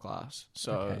very small class.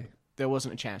 So Okay. there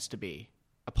wasn't a chance to be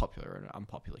a popular or an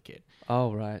unpopular kid.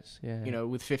 Oh, right. Yeah. You know,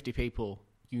 with 50 people,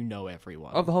 you know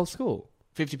everyone. Of the whole school?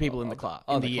 50 people in the class.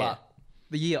 Oh, in the the year. class.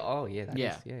 The year. Oh, yeah. That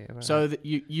Yeah. is- yeah. Right. So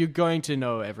you're going to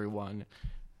know everyone.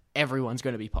 Everyone's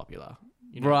going to be popular.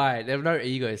 You know? Right. There were no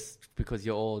egos because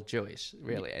you're all Jewish,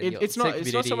 really. And your It's not so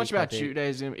community much about quite big.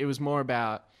 Judaism. It was more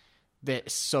about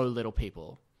there's so little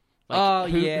people. Yeah.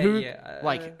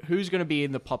 Who's going to be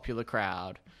in the popular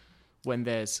crowd when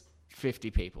there's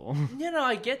 50 people? You know,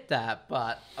 I get that,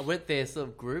 but weren't there sort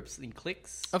of groups and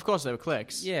cliques? Of course, there were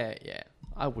cliques. Yeah.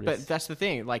 I would But have. that's the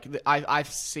thing. Like, I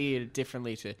see it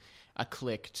differently to a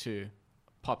clique to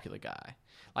popular guy.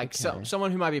 Like, Okay.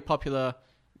 someone who might be popular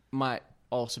might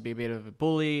also be a bit of a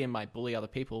bully and might bully other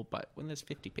people. But when there's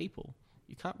 50 people,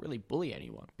 you can't really bully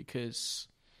anyone because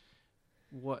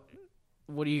what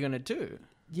are you going to do?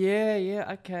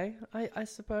 Yeah. Okay. I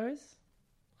suppose.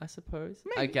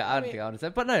 Maybe. Okay, I don't think I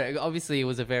understand. But no, obviously it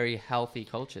was a very healthy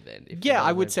culture then. Yeah,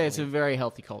 I would say it's a very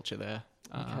healthy culture there.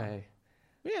 Okay.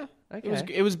 Yeah. Okay.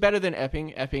 It was better than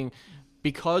Epping. Epping,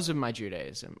 because of my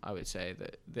Judaism, I would say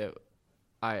that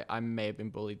I may have been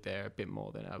bullied there a bit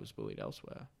more than I was bullied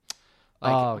elsewhere.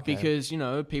 Okay. Because, you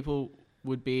know, people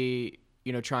would be,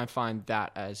 you know, try and find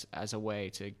that as a way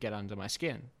to get under my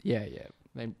skin. Yeah.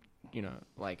 Then, you know,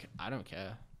 like, I don't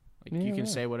care. Like, Yeah, you can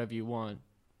yeah. say whatever you want,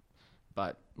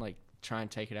 but, like, try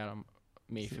and take it out on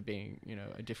me for being, you know,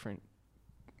 a different,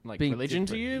 like, Being religion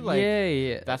different. to you. Like,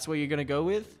 yeah. that's what you're going to go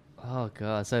with? Oh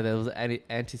god! So there was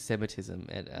anti-Semitism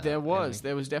at. There was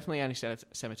definitely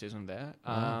anti-Semitism there.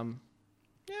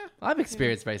 Yeah, I've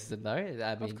experienced racism though.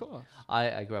 I mean, of course.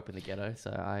 I grew up in the ghetto, so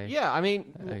I. Yeah, I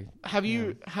mean, I- have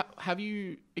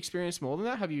you experienced more than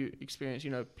that? Have you experienced,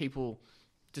 you know, people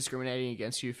discriminating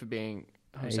against you for being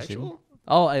homosexual?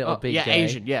 Oh, being yeah, gay.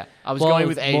 Asian. Yeah, I was Well, going it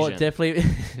with was more Asian. definitely.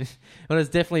 Well, it's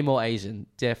definitely more Asian.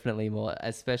 Definitely more,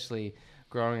 especially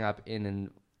growing up in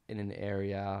an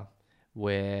area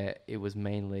where it was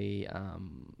mainly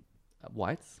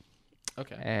whites.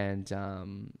 Okay. And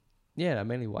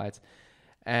mainly whites.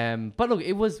 But look,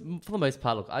 it was for the most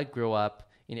part. Look, I grew up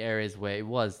in areas where it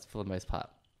was for the most part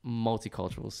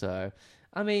multicultural. So,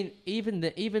 I mean, even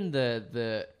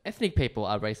the ethnic people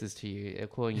are racist to you. They're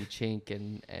calling you chink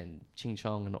and ching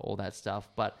chong and all that stuff.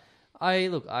 But I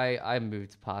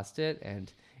moved past it,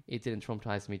 and it didn't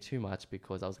traumatize me too much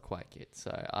because I was a quiet kid.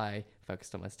 So I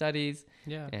focused on my studies.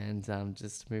 Yeah. And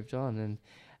just moved on.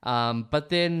 And but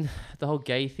then the whole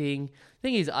gay thing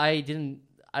is I didn't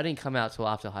come out till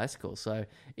after high school. So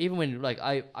even when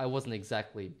I wasn't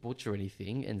exactly butch or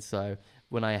anything, and so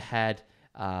when I had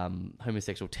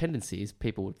homosexual tendencies,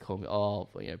 people would call me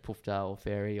pufta or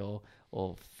fairy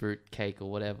or fruit cake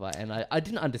or whatever, and I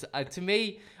didn't understand. To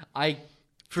me,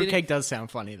 Fruitcake does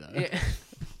sound funny though. yeah.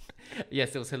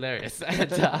 Yes, it was hilarious. And,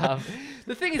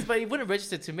 the thing is, but it wouldn't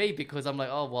register to me because I'm like,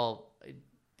 oh, well,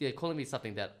 they're calling me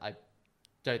something that I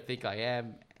don't think I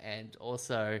am. And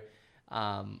also,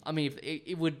 I mean, if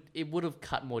it would have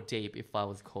cut more deep if I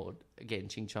was called, again,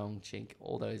 ching chong, chink,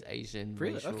 all those Asian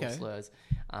racial slurs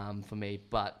for me.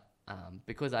 But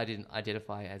because I didn't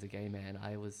identify as a gay man,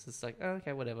 I was just like, oh,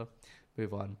 okay, whatever,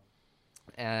 move on.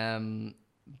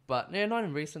 But no, not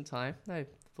in recent time. No,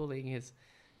 bullying is...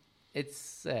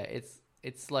 It's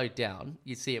slowed down.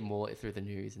 You see it more through the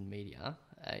news and media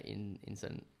in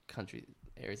certain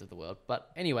areas of the world. But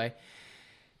anyway,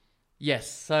 yes.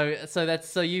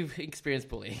 So you've experienced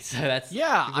bullying. So that's we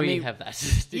have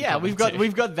that. Yeah, we've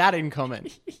got that in common.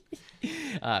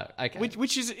 Okay.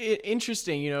 Which is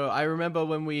interesting. You know, I remember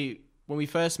when we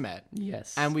first met.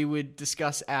 Yes. And we would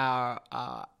discuss our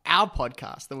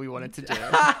podcast that we wanted to do.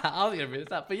 I was gonna bring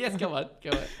this up, but yes, go on.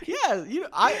 Yeah,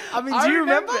 I mean, do you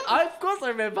remember? Of course, I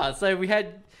remember. So we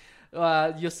had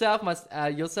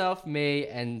yourself, me,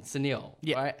 and Sunil,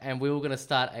 Yeah. right? And we were going to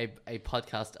start a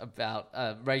podcast about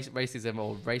racism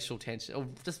or racial tension or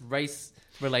just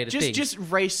race-related things. Just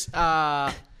race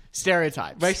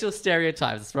stereotypes. Racial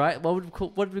stereotypes, right? What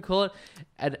did we call it?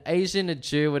 An Asian, a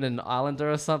Jew, and an Islander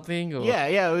or something? Or...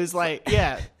 Yeah, it was like,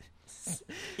 yeah.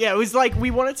 Yeah, it was like we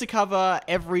wanted to cover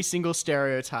every single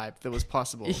stereotype that was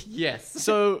possible. Yes.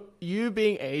 So you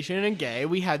being Asian and gay,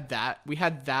 we had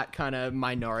that kind of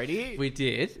minority. We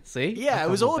did. See? Yeah, A it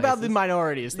was couple all about the bases.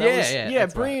 minorities. That Yeah, was, yeah,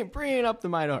 that's bringing up the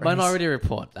minorities. Minority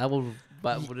Report. That would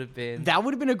have been... That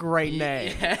would have been a great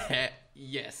name. Yeah.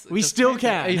 Yes. We Just- still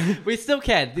can. We still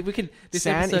can. We can... This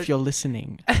San, episode... if you're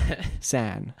listening.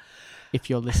 San, if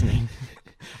you're listening.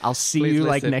 I'll see Please you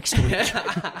like listen. next week.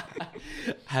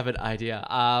 Have an idea.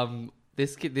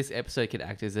 This episode could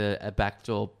act as a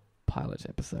backdoor pilot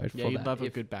episode. Yeah, for you'd that. love a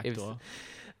If- good if- backdoor.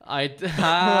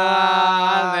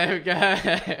 There we go.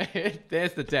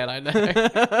 There's the dead. I know.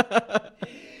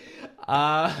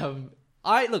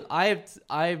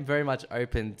 I'm very much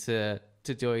open to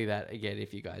doing that again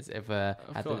if you guys ever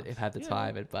have the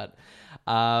time. But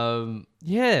I'm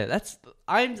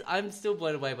still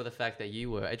blown away by the fact that you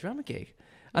were a drummer geek.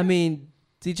 I mean,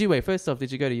 did you go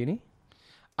to uni?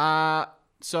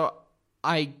 So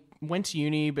I went to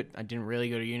uni, but I didn't really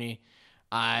go to uni.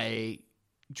 I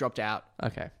dropped out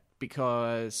Okay.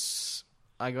 because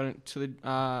I got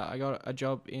a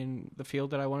job in the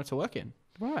field that I wanted to work in.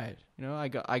 Right. You know, I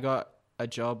got a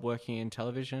job working in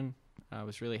television. I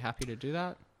was really happy to do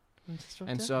that,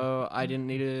 and so I didn't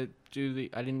need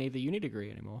the uni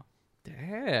degree anymore.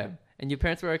 Damn. And your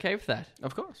parents were okay with that?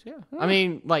 Of course, yeah. I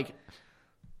mean, like,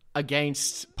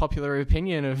 against popular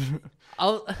opinion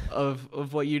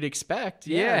of what you'd expect.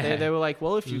 Yeah. They were like,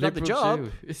 well, if you got the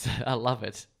job, Jew. I love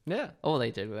it. yeah. Oh,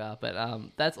 they did well, but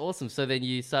that's awesome. So then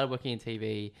you started working in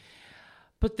TV,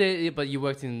 but you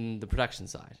worked in the production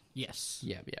side. Yes.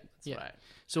 Yeah, that's Yeah. right.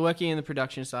 So working in the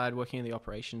production side, working in the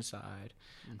operations side.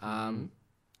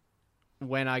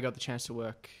 When I got the chance to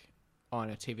work on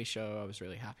a TV show, I was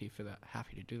really happy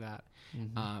to do that.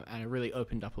 And it really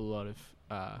opened up a lot of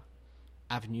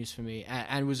avenues for me,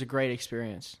 and it was a great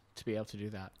experience to be able to do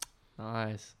that.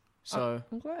 Nice. So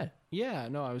I'm glad. yeah,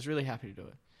 no, I was really happy to do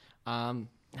it.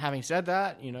 Having said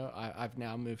that, you know, I've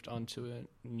now moved on to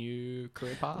a new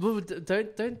career path. Well,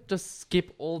 don't just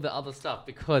skip all the other stuff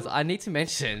because I need to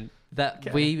mention that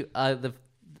Okay. we are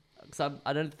because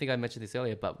I don't think I mentioned this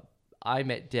earlier, but I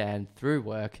met Dan through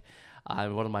work,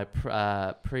 one of my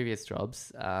previous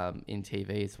jobs in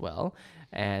TV as well,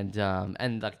 and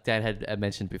like Dan had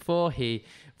mentioned before,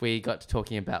 we got to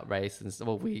talking about race and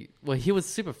he was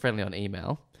super friendly on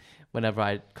email. Whenever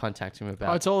I contact him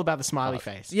about, It's all about the smiley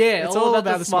face. yeah, it's all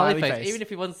about the smiley face. Even if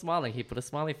he wasn't smiling, he put a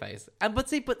smiley face.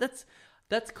 But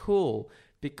that's cool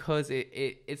because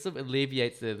it sort of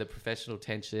alleviates the professional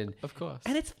tension. Of course.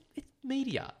 And it's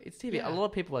media, it's TV. Yeah. A lot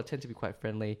of people tend to be quite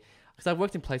friendly because I've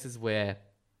worked in places where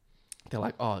they're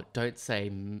like, oh, don't say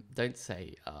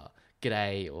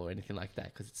g'day or anything like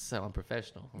that because it's so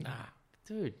unprofessional. Nah,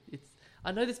 dude,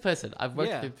 I know this person. I've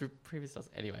worked with him through previous jobs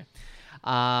anyway.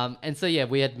 And so yeah,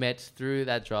 we had met through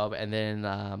that job, and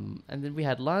then we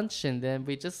had lunch, and then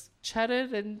we just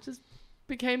chatted and just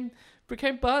became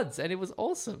buds, and it was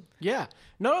awesome. Yeah.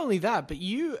 Not only that, but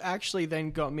you actually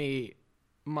then got me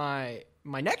my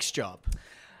next job.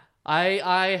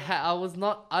 I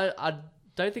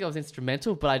don't think I was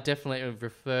instrumental, but I definitely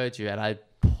referred you, and I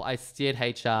steered HR.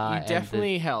 You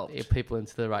definitely helped. people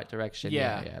into the right direction.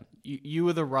 Yeah. Yeah. You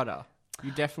were the rudder.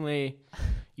 You definitely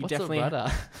What's a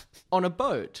rudder? on a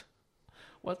boat.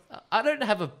 What? I don't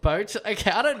have a boat. Okay,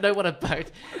 I don't know what a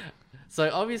boat. So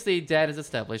obviously, Dan has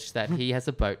established that he has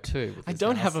a boat too. with I his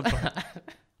don't house. have a boat.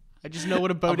 I just know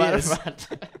what a boat About a is.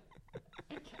 rudder.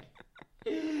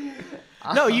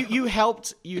 No, you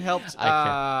helped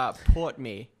port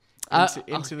me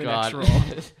into the next God. role.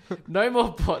 no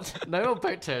more boat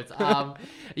terms.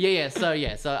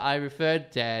 So I referred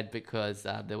Dan because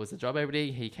there was a job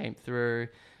opening. He came through,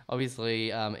 obviously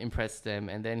impressed them,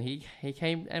 and then he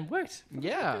came and worked.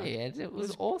 Yeah. And it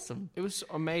was awesome. It was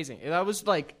amazing. That was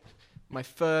like my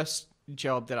first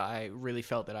job that I really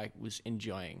felt that I was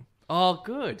enjoying. Oh,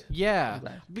 good. Yeah. I'm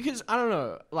glad. Because I don't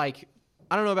know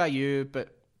about you,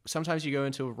 but sometimes you go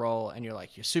into a role and you're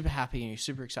super happy and you're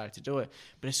super excited to do it.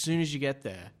 But as soon as you get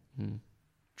there,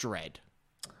 dread.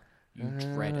 You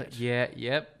dread it. Yeah,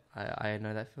 yep. I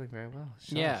know that feeling very well.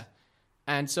 Sure. Yeah.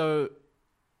 And so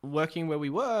working where we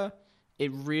were,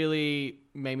 it really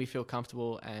made me feel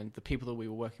comfortable, and the people that we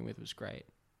were working with was great.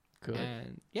 Good.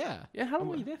 And yeah. Yeah, how long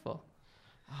were you there for?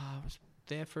 I was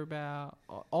there for about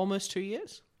almost 2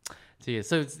 years.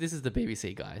 So this is the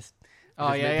BBC, guys.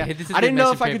 Oh, yeah. This has I didn't been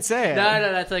know if mentioned I could say it.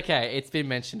 No, that's okay. It's been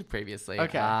mentioned previously.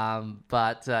 Okay.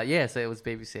 Yeah, so it was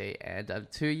BBC, and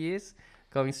 2 years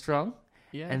going strong.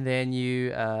 Yeah. And then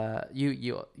you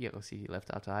obviously you left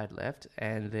after I had left,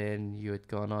 and then you had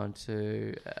gone on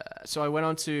to So I went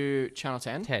on to Channel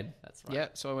 10. 10. That's right. Yeah,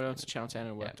 so I went on to Channel 10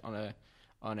 and worked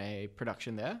on a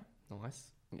production there. Nice.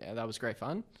 Yeah, that was great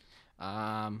fun.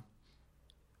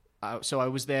 So I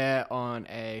was there on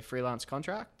a freelance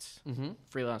contract. Mm-hmm.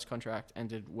 Freelance contract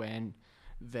ended when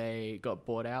they got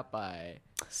bought out by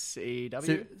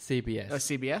CW. CBS.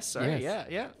 CBS, sorry. Yes.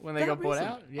 Yeah. When they got bought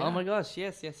out. Yeah. Oh my gosh!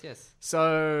 Yes.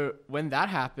 So when that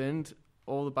happened,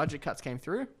 all the budget cuts came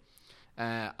through.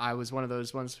 I was one of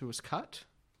those ones who was cut.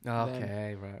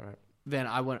 Okay, right. Then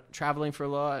I went traveling for a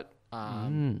lot.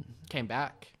 Came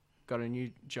back, got a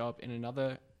new job in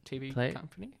another TV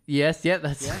company. Yes,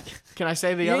 that's. Yeah. Can I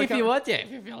say the other? If you want, if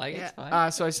you feel like it's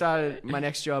fine. So I started my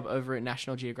next job over at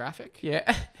National Geographic.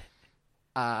 Yeah.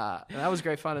 And that was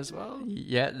great fun as well.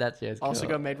 Yeah, that's Also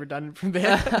cool. got made redundant from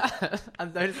there.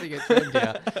 I'm noticing a trend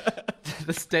here.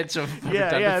 The stench of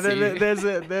redundancy.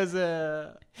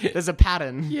 There's a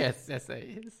pattern. Yes, there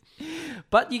is.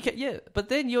 But but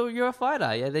then you're a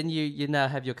fighter. Yeah, then you now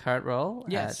have your current role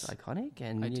as Iconic,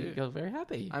 and you're very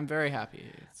happy. I'm very happy.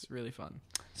 It's really fun.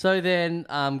 So then,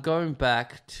 going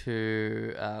back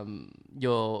to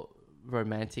your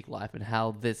romantic life and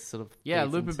how this sort of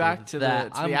loop it back to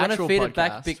that. I'm going to feed podcast. it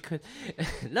back because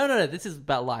no, this is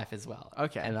about life as well.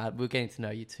 Okay, and we're getting to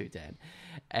know you too, Dan.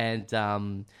 And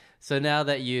so now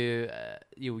that you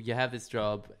have this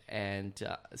job, and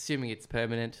assuming it's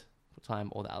permanent, full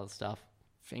time, all the other stuff,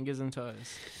 fingers and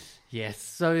toes. Yes.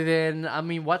 So then, I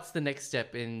mean, what's the next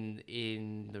step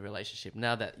in the relationship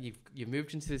now that you've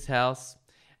moved into this house?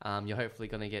 You're hopefully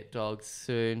going to get dogs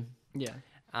soon. Yeah.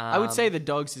 I would say the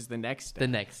dogs is the next step. The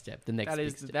next step.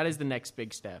 That is the next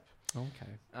big step.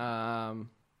 Okay.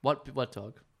 What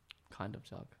dog? Kind of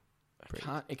dog?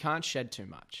 It can't shed too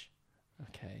much.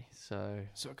 Okay. So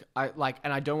I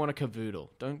don't want a cavoodle.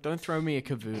 Don't throw me a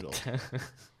cavoodle.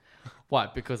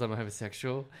 What? Because I'm a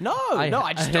homosexual? No,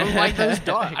 I just don't like those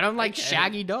dogs. I don't like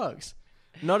shaggy dogs.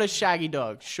 Not a shaggy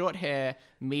dog. Short hair,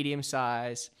 medium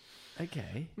size.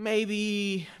 Okay.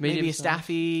 Maybe a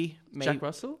Staffy. Jack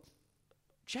Russell?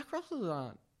 Jack Russells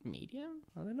aren't medium.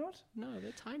 Are they not? No,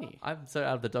 they're tiny. I'm so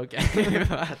out of the dog game.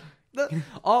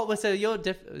 So you're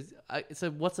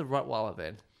so what's a Rottweiler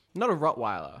then? Not a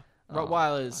Rottweiler.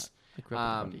 Rottweilers.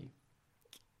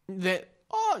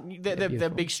 They're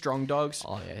big, strong dogs.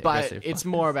 Oh yeah, but it's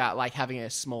more about like having a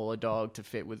smaller dog to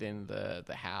fit within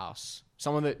the house.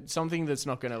 Something that's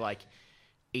not going to like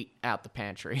eat out the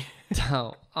pantry.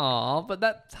 But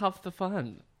that's half the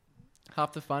fun.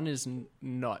 Half the fun is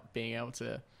not being able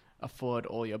to afford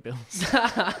all your bills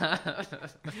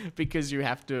because you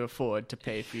have to afford to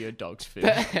pay for your dog's food.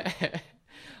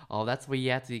 That's where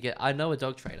you have to get. I know a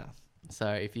dog trainer, so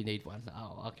if you need one,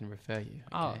 I can refer you.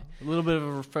 Okay. A little bit of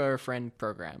a refer a friend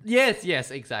program.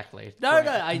 Yes, exactly. No,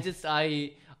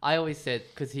 I always said,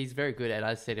 because he's very good at it,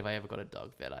 I said if I ever got a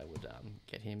dog that I would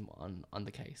get him on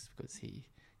the case because he's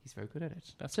very good at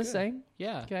it. That's just good. saying.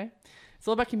 Yeah. Okay. It's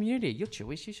all about community. You're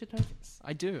Jewish. You should know this.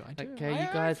 I do. Okay,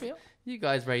 you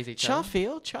guys raise each other.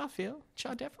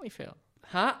 Cha definitely feel.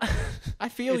 Huh? I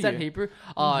feel Is that Hebrew?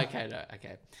 Oh, okay. No,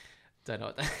 okay. Don't know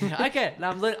what that. Okay,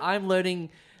 now I'm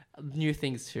learning new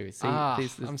things too. See,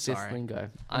 I'm sorry. This lingo.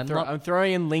 I'm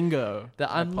throwing in lingo.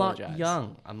 I'm not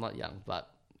young. I'm not young, but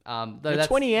You're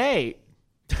 28.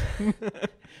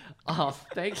 Oh,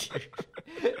 thank you.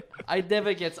 It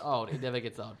never gets old.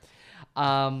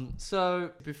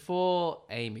 So before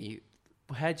Amy,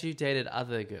 had you dated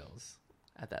other girls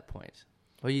at that point?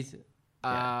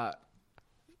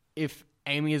 If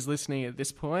Amy is listening at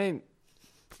this point,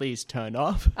 please turn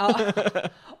off.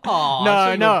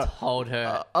 No. Told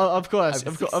her. Of course,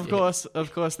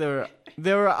 there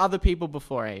were other people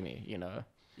before Amy. You know.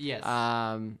 Yes.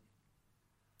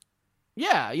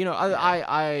 Yeah. You know,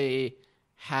 I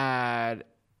had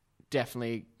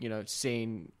definitely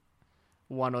seen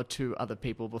one or two other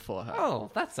people before her.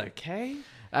 Oh, that's okay.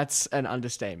 That's an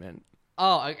understatement.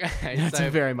 Oh, okay. That's a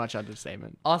very much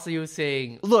understatement. Also, you were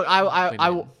seeing. Look,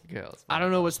 girls. I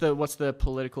don't know what's the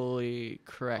politically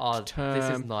correct term. This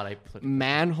is not a political.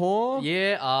 Man whore.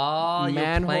 Yeah.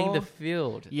 You're playing the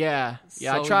field. Yeah.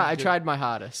 So I tried my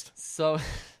hardest. So.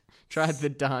 Tried the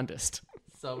darndest.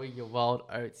 Sowing your wild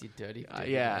oats, you dirty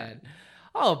man.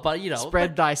 Oh, but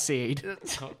spread thy seed.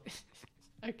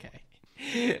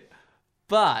 Okay.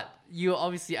 But you're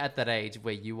obviously at that age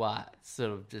where you are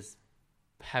sort of just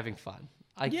having fun.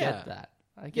 I get that.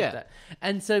 I get Yeah. that.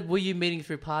 And so were you meeting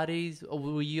through parties or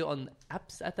were you on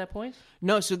apps at that point?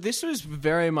 No, so this was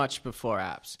very much before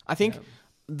apps. I think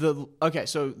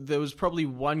so there was probably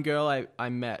one girl I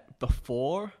met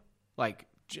before, like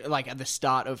at the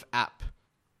start of app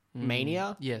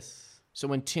mania. Yes. So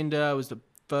when Tinder was the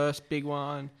first big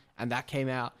one and that came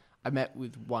out, I met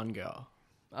with one girl.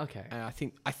 Okay. And I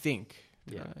think.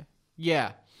 Yeah.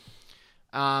 Yeah.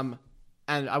 And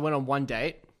I went on one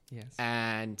date. Yes.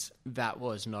 And that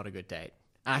was not a good date.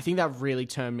 And I think that really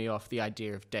turned me off the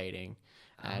idea of dating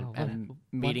and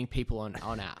meeting people on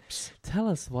apps. Tell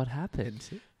us what happened.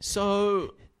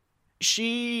 So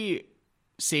she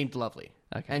seemed lovely.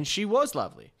 Okay. And she was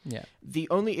lovely. Yeah. The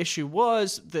only issue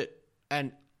was that,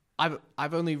 and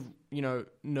I've only,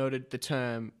 noted the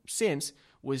term since,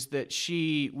 was that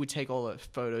she would take all her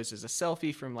photos as a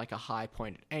selfie from like a high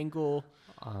pointed angle.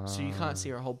 So you can't see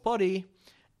her whole body.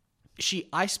 She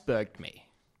iceberged me.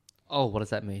 Oh, what does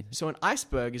that mean? So an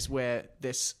iceberg is where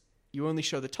you only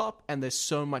show the top and there's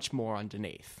so much more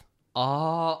underneath.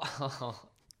 Oh.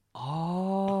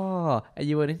 Oh. And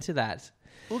you went into that.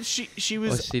 Well, she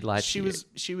was Or she lied to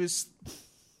you.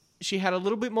 She had a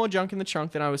little bit more junk in the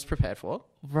trunk than I was prepared for.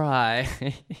 Right.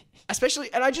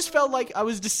 Especially, and I just felt like I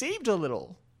was deceived a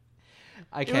little.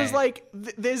 Okay. It was like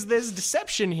there's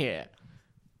deception here.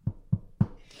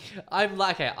 I'm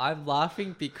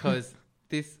laughing because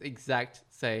this exact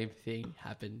same thing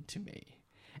happened to me.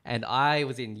 And I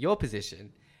was in your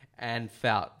position and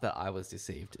felt that I was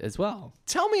deceived as well.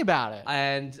 Tell me about it.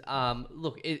 And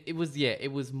look, it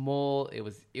was more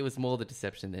the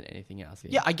deception than anything else.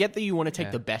 Yeah, I get that you want to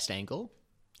take the best angle.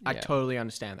 I Yeah. totally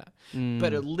understand that.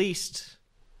 But at least,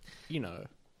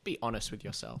 be honest with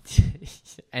yourself.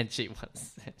 And she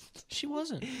was. She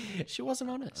wasn't. She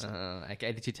wasn't honest.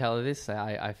 Okay, did you tell her this?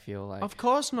 I feel like. Of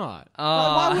course not. Oh.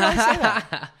 Why would I say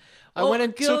that? I Well, went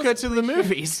and took her to the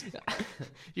movies.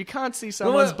 You can't see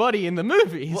someone's body in the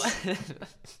movies.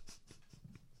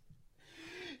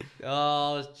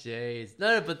 Oh, jeez.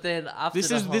 No, but then after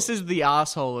This is the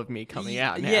asshole of me coming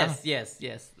out now. Yes.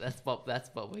 That's what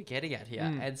we're getting at here.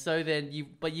 And so then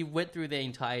you went through the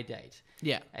entire date.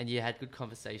 Yeah. And you had good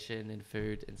conversation and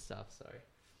food and stuff. Sorry.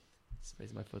 Just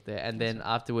raised my foot there. And then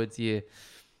afterwards you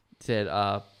said,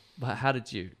 how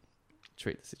did you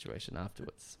treat the situation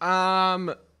afterwards?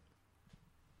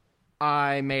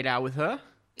 I made out with her.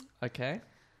 Okay.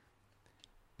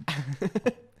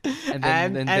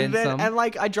 And then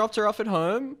like I dropped her off at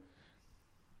home.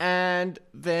 And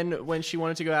then when she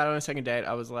wanted to go out on a second date,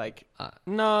 I was like,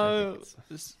 no.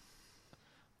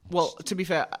 Well, to be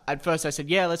fair, at first I said,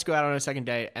 yeah, let's go out on a second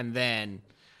date. And then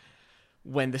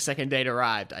when the second date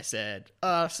arrived, I said,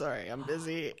 oh, sorry, I'm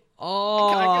busy.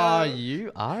 Oh, Can I go?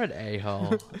 you are an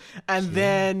a-hole. And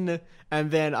then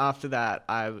after that,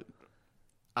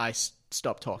 I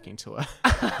stopped talking to her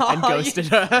and ghosted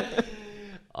her.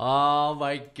 Oh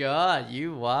my god,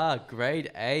 you are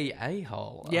grade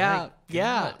a-hole. Yeah, Oh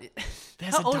yeah. God.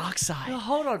 There's How a old- dark side. No,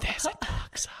 hold on. There's a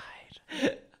dark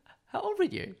side. How old were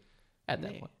you at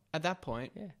that point? At that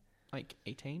point, Yeah. like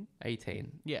 18.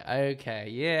 18. Yeah. Okay.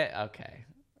 Yeah. Okay.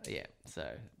 Yeah.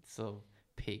 So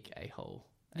peak a-hole.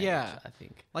 age, Yeah. I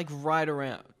think. Like right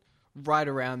around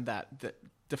that the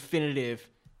definitive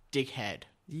dickhead.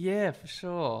 Yeah, for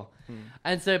sure.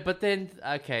 And so, but then,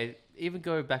 okay, even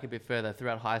going back a bit further,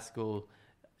 throughout high school,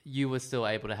 you were still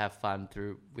able to have fun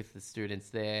with the students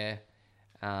there,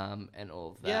 and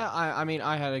all of that. Yeah, I mean,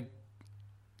 I had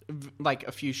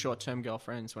a few short-term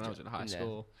girlfriends when I was in high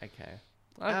school. Okay.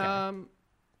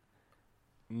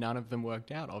 None of them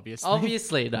worked out, obviously.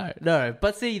 Obviously, no.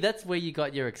 But see, that's where you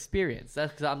got your experience.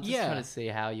 That's because I'm just Yeah. trying to see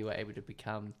how you were able to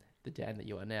become the Dan that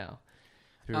you are now.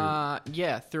 Through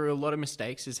a lot of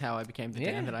mistakes is how I became the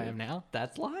Dan that I am now.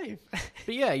 That's life.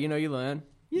 But yeah, you learn.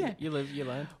 Yeah. You live, you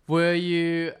learn. Were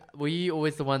you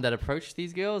always the one that approached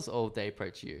these girls, or they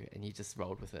approached you and you just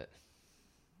rolled with it?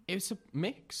 It was a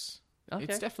mix. Okay.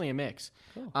 It's definitely a mix.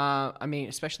 Cool. I mean,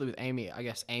 especially with Amy. I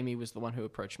guess Amy was the one who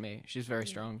approached me. She's very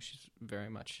strong. She's very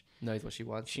much... Knows what she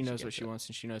wants. She knows what she wants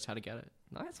and she knows how to get it.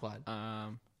 Nice one.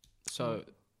 So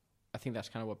I think that's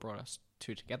kind of what brought us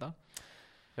two together.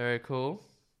 Very cool.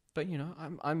 But,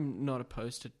 I'm not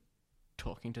opposed to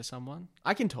talking to someone.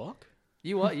 I can talk.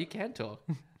 You are. You can talk.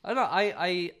 I don't know.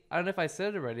 I don't know if I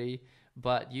said it already,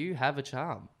 but you have a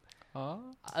charm.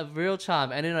 A real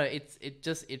charm, and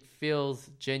it feels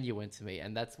genuine to me,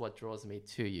 and that's what draws me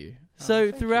to you.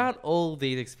 So throughout all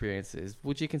these experiences,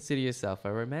 would you consider yourself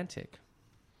a romantic?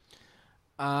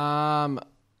 Look,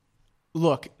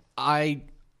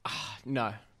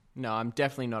 no, I'm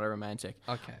definitely not a romantic.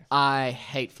 Okay. I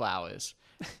hate flowers.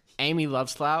 Amy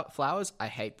loves flowers. I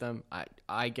hate them.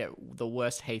 I get the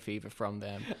worst hay fever from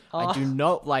them. Oh. I do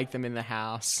not like them in the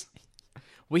house.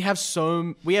 We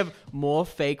have more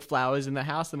fake flowers in the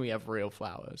house than we have real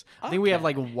flowers. I think we have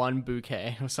like one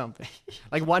bouquet or something,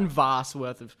 like one vase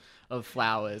worth of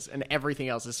flowers, and everything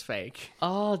else is fake.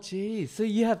 Oh, geez. So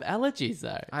you have allergies,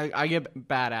 though? I get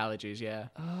bad allergies. Yeah.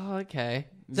 Oh, okay.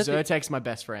 Zyrtek's my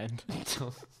best friend.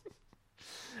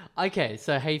 Okay,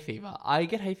 so hay fever. I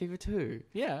get hay fever too.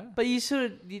 Yeah. But you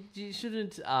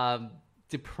shouldn't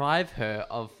deprive her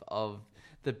of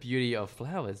the beauty of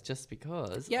flowers just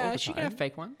because. all Yeah, the she can time. have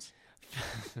fake ones.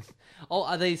 Oh,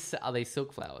 are they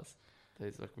silk flowers?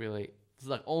 Those look really, it's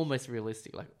like almost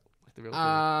realistic, like the real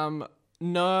thing.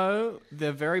 No,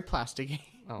 they're very plasticky.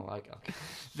 Oh, okay.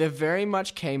 They're very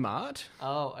much Kmart.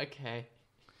 Oh, okay.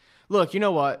 Look, you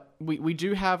know what? We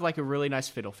do have like a really nice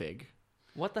fiddle fig.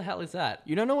 What the hell is that?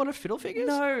 You don't know what a fiddle fig is?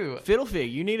 No. Fiddle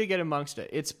fig, you need to get amongst it.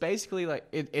 It's basically like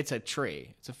it's a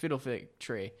tree. It's a fiddle fig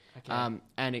tree. Okay.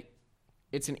 And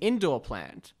it's an indoor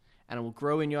plant, and it will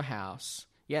grow in your house.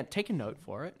 Yeah, take a note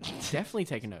for it. Definitely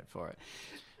take a note for it.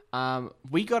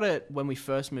 We got it when we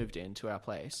first moved into our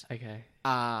place. Okay.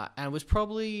 And it was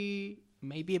probably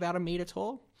maybe about 1 meter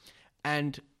tall,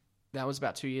 and that was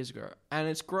about 2 years ago. And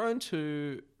it's grown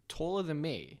to taller than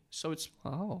me, so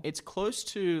it's close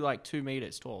to like 2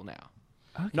 meters tall now.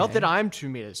 Okay. Not that I'm 2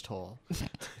 meters tall.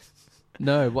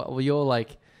 No, well, you're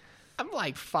like I'm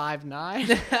like 5'9".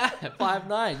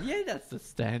 5'9". Yeah, that's the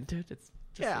standard. It's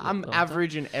just Yeah, a I'm little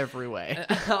average in every way.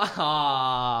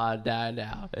 Oh,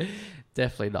 no.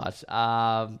 Definitely not.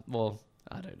 Well,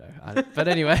 I don't know. But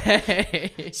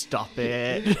anyway. Stop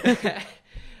it.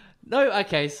 No,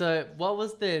 okay, so what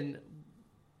was the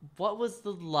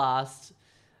last...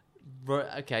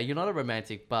 Okay, you're not a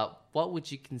romantic, but what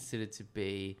would you consider to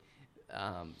be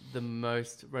the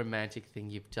most romantic thing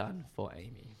you've done for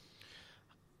Amy?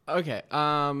 Okay.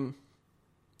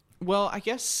 Well, I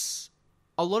guess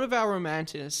a lot of our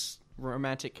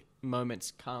romantic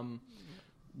moments come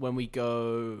when we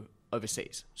go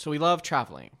overseas. So we love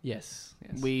traveling. Yes.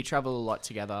 We travel a lot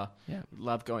together. Yeah.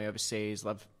 Love going overseas.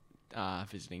 Love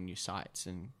visiting new sites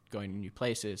and going to new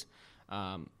places.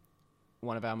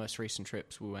 One of our most recent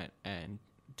trips, we went and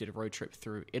did a road trip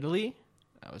through Italy.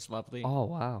 That was lovely. Oh,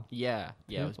 wow. Yeah,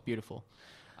 it was beautiful.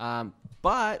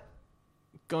 But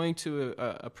going to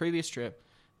a previous trip,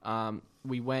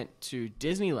 we went to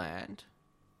Disneyland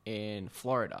in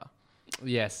Florida.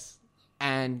 Yes.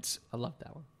 And I love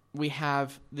that one. we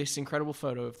have this incredible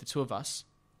photo of the two of us,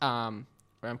 where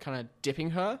I'm kind of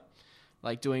dipping her,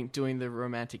 like doing the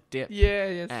romantic dip. Yeah,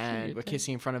 yes. And we're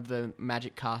kissing in front of the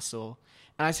Magic Castle.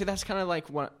 And I say that's kind of like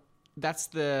that's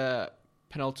the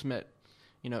penultimate,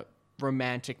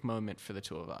 romantic moment for the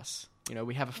two of us.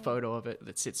 We have a photo of it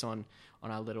that sits on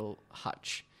our little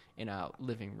hutch in our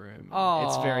living room. Oh,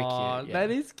 it's very cute. Yeah.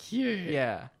 That is cute.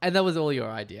 Yeah. And that was all your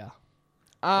idea?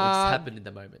 Or it just happened in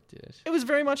the moment, did it? It was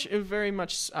very much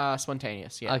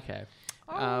spontaneous. Yeah. Okay.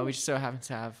 We just so happened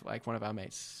to have like one of our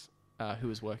mates who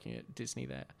was working at Disney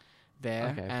there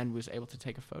Okay. and was able to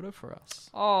take a photo for us.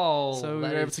 Oh, So we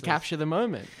were able to capture the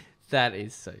moment. That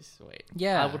is so sweet.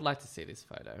 Yeah. I would like to see this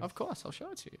photo. Of course, I'll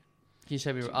show it to you. Can you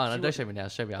show me? Oh, no, don't show me now.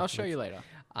 Show me afterwards. I'll show you later.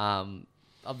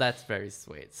 That's very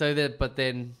sweet. So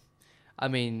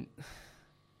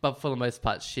but for the most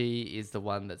part, she is the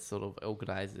one that sort of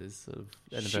organizes sort of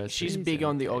anniversaries. She's big and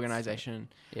on the dates. organization.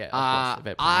 Yeah, of course.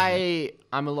 event planning.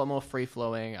 I'm a lot more free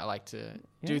flowing. I like to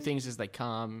do Yeah. things as they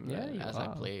come, Yeah, you as I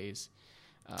are. please.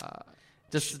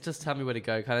 Just tell me where to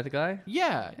go, kind of the guy.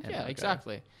 Yeah, And I'll go.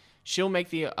 exactly. She'll make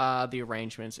the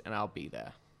arrangements, and I'll be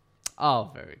there.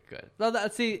 Oh, very good. Well,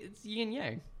 it's yin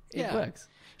yang. It Yeah. works.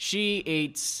 She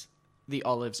eats the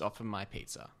olives off of my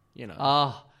pizza.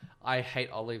 Oh, I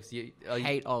hate olives.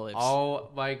 Hate olives. Oh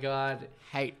my god.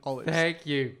 Hate olives. Thank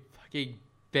you. Fucking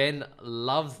Ben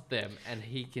loves them, and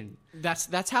he can.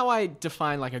 That's how I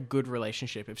define like a good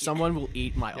relationship. If someone will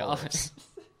eat my olives,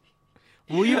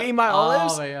 will you eat my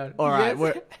olives? Oh my god. All right,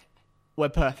 Yes. we're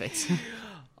perfect.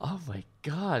 Oh my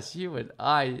gosh, you and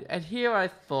I. And here I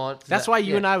thought. That's why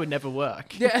you and I would never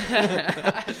work.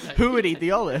 Yeah. Who would eat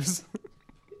the olives?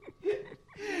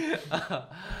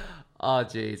 Oh,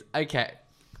 jeez. Okay.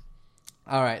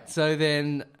 All right. So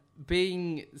then,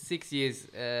 being 6 years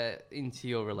into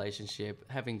your relationship,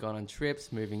 having gone on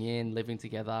trips, moving in, living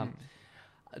together,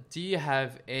 do you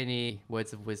have any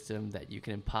words of wisdom that you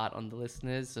can impart on the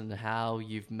listeners and how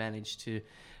you've managed to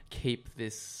keep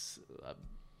this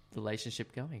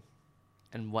relationship going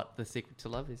and what the secret to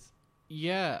love is?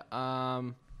 Yeah. I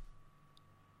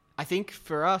think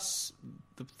for us,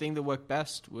 the thing that worked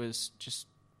best was just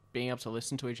being able to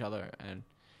listen to each other and,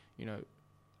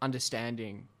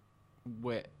 understanding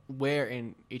where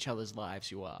in each other's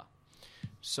lives you are.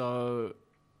 So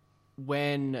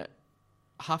when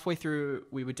halfway through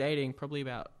we were dating, probably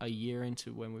about a year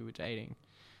into when we were dating,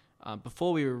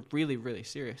 before we were really, really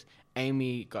serious,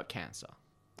 Amy got cancer.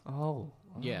 Oh.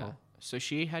 Yeah. So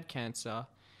she had cancer,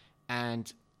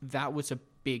 and that was a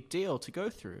big deal to go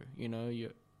through. You know,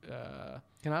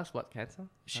 Can I ask what cancer?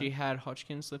 she had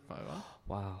Hodgkin's lymphoma.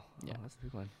 Wow. Yeah. Oh, that's a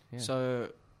big one. Yeah. So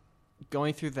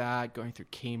going through that, going through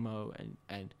chemo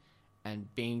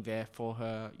and being there for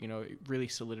her, you know, it really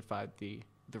solidified the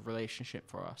relationship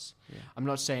for us. Yeah. I'm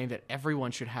not saying that everyone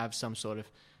should have some sort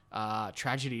of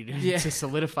tragedy to, Yeah. to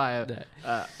solidify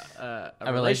a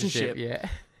relationship. Yeah.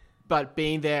 But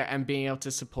being there and being able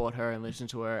to support her and listen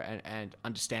to her and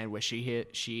understand where she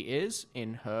is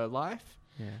in her life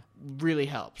Yeah. really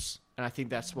helps. And I think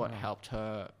that's what helped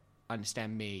her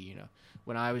understand me. You know,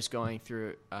 when I was going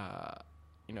through,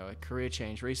 you know, a career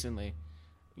change recently,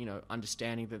 you know,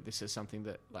 understanding that this is something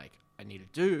that like I need to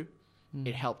do,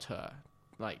 it helped her.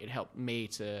 Like it helped me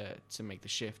to make the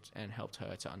shift and helped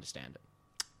her to understand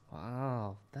it.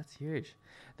 Wow, that's huge.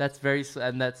 That's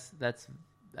and that's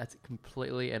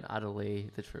completely and utterly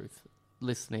the truth.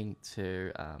 Listening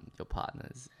to your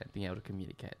partners and being able to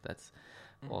communicate, that's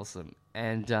awesome.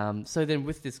 And so then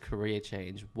with this career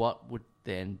change, what would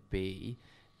then be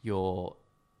your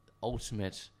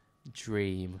ultimate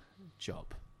dream job?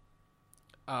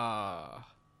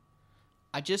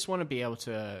 I just want to be able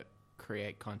to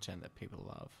create content that people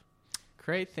love.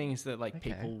 Create things that like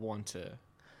people want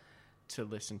to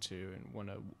listen to and want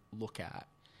to look at.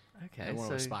 Okay, and want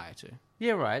to aspire to.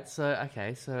 Yeah, right. So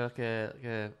like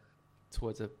a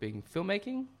towards being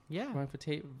filmmaking. Yeah, Going for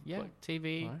TV. yeah,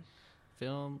 TV, Right.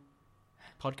 film,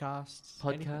 podcasts,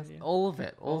 Podcast, anything, all of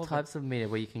it, all of types of media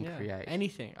where you can yeah. create.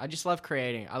 Anything. I just love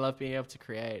creating. I love being able to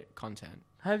create content.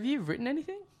 Have you written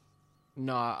anything?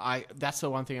 No, that's the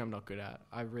one thing I'm not good at.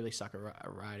 I really suck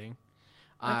at writing.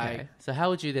 Okay. So how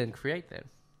would you then create then?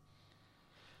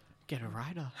 Get a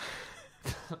writer.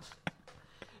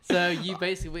 So you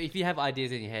basically, if you have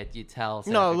ideas in your head, you tell.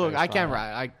 No, look, I can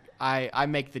write. I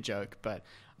make the joke, but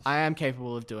I am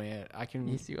capable of doing it. I can.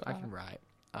 Yes, you I are. can write.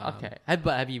 Okay,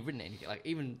 but have you written anything? Like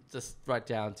even just write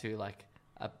down to like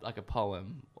a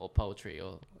poem or poetry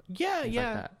or Yeah, things yeah,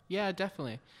 like that? yeah,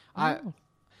 definitely. Oh.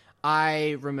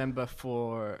 I remember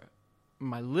for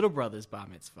my little brother's bar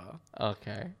mitzvah,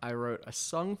 Okay. I wrote a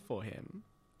song for him.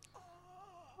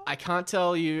 I can't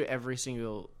tell you every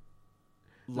single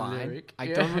line. Lyric, I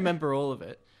yeah. don't remember all of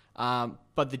it.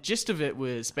 But the gist of it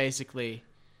was basically,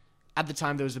 at the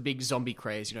time there was a big zombie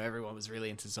craze. You know, everyone was really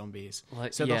into zombies.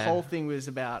 Like, So the whole thing was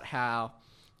about how,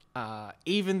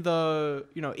 even though,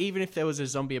 you know, even if there was a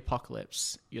zombie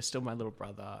apocalypse, you're still my little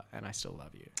brother and I still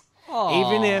love you.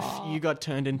 Even if you got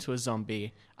turned into a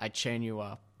zombie, I'd chain you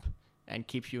up and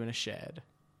keep you in a shed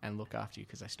and look after you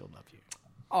because I still love you.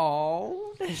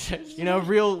 Oh. You know,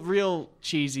 real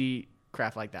cheesy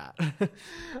crap like that.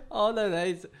 Oh no, that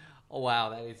is. Oh wow,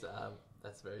 that is.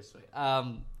 That's very sweet.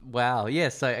 Wow. Yeah.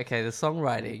 So okay, the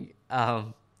songwriting.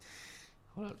 Hold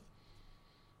on.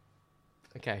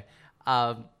 Okay.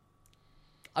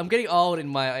 I'm getting old in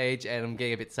my age and I'm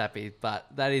getting a bit sappy, but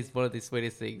that is one of the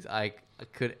sweetest things I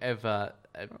could ever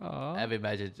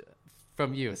imagined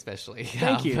from you, especially.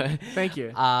 Thank you. Thank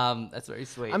you. That's very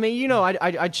sweet. I mean, you know,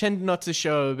 I tend not to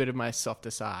show a bit of my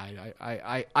softer side.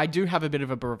 I do have a bit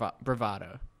of a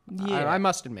bravado. Yeah. I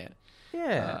must admit.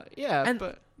 yeah. Yeah, And-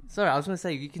 but Sorry, I was going to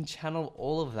say you can channel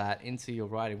all of that into your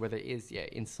writing, whether it is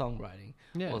in songwriting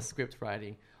Yeah. or script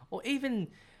writing, or even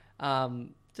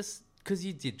just because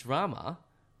you did drama,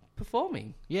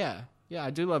 performing. yeah, I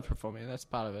do love performing. That's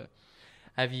part of it.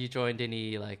 Have you joined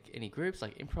any groups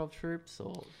like improv troops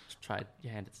or tried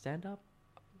your hand at stand up?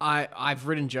 I've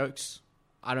written jokes.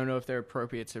 I don't know if they're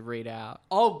appropriate to read out.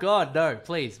 Oh God, no!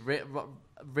 Please read.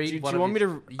 Do you want me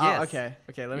to? Yes. Okay.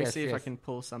 Let me Yes, see if I yes. can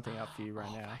pull something up for you right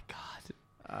Oh now. my God.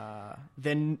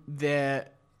 Then they're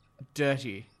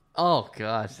dirty. Oh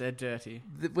God. They're dirty.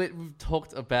 We've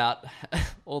talked about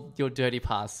all your dirty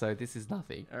past, so this is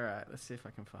nothing. All right. Let's see if I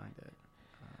can find it.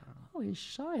 Holy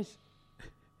shit!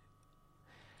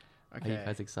 Okay. Are you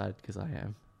guys excited? Because I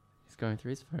am. He's going through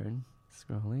his phone,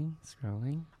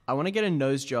 scrolling. I want to get a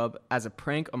nose job as a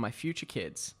prank on my future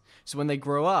kids. So when they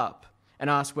grow up and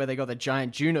ask where they got the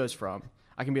giant Junos from,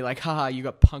 I can be like, haha, you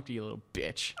got punked, you little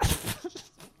bitch.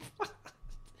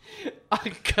 Oh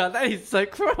God, that is so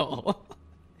cruel.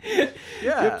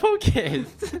 Yeah. Your poor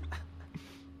kids.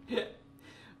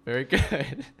 Very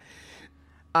good.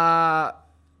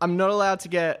 I'm not allowed to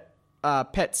get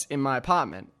pets in my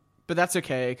apartment, but that's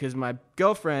okay because my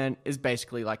girlfriend is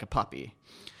basically like a puppy.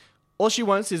 All she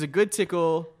wants is a good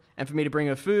tickle and for me to bring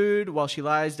her food while she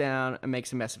lies down and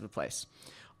makes a mess of the place.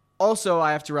 Also,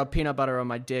 I have to rub peanut butter on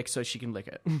my dick so she can lick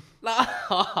it.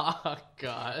 Oh,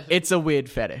 God. It's a weird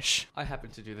fetish. I happen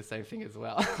to do the same thing as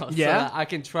well. Yeah? So I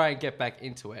can try and get back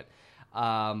into it.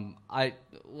 I'll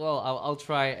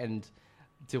try and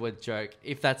do a joke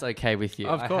if that's okay with you.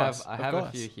 Of course. I have a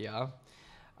few here.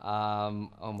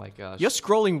 Oh my gosh. You're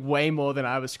scrolling way more than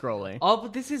I was scrolling. Oh,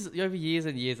 but this is over years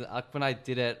and years. When I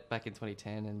did it back in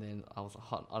 2010, and then I was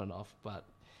hot on and off. But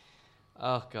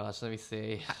oh gosh, let me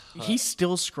see. He's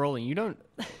still scrolling. You don't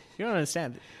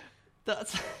understand.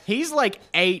 That's He's like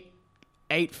eight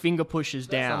finger pushes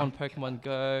down. on Pokemon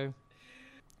Go.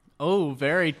 Oh,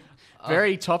 very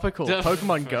topical.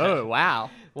 Pokemon Go. Wow.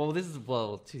 Well, this is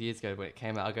 2 years ago when it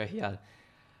came out. I'll go here.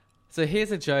 So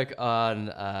here's a joke on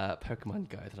Pokemon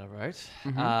Go that I wrote.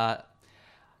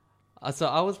 So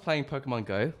I was playing Pokemon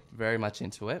Go, very much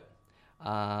into it,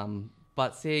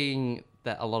 but seeing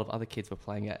that a lot of other kids were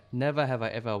playing it, never have I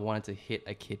ever wanted to hit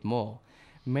a kid more.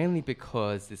 Mainly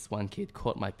because this one kid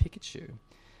caught my Pikachu.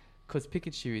 Because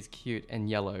Pikachu is cute and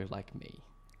yellow like me.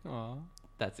 Aww.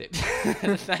 That's it.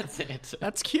 That's it.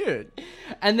 That's cute.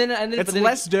 And then It's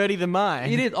less dirty than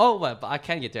mine. It is. Oh, well, but I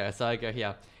can get there. So I go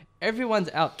here. Everyone's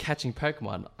out catching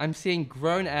Pokemon. I'm seeing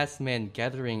grown-ass men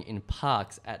gathering in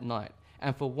parks at night.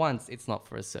 And for once, it's not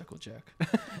for a circle jerk.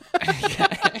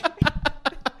 Okay.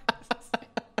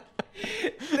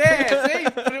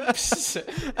 There, see?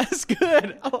 That's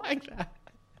good. I like that.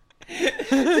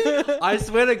 I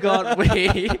swear to God,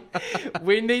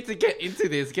 we need to get into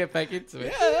this. Get back into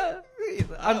it. Yeah.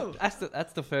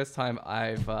 That's the first time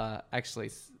I've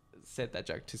actually said that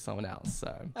joke to someone else.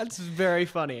 So That's very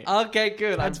funny. okay,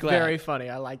 good. That's I'm glad. very funny.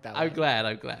 I like that. I'm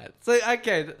one. glad. So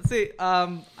okay, see,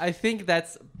 I think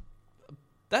that's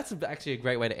actually a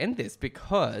great way to end this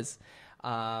because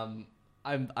I'm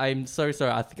so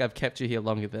sorry. I think I've kept you here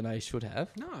longer than I should have.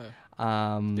 No,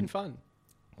 It's been fun.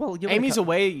 Well, Amy's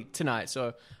away tonight,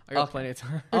 so I got plenty of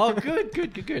time. Oh, good.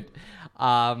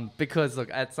 Because look,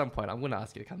 at some point, I'm going to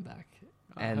ask you to come back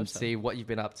I and hope so. see what you've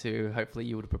been up to. Hopefully,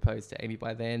 you would have proposed to Amy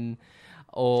by then,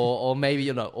 or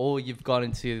maybe or you've gone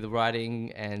into the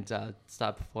writing and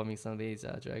start performing some of these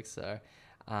jokes. So,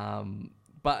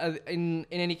 but in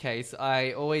any case,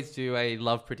 I always do a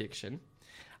love prediction,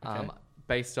 Okay.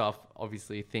 based off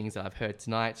obviously things that I've heard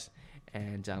tonight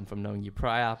and from knowing you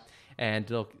prior. And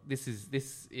look, this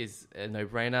is a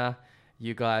no-brainer.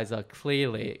 You guys are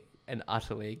clearly and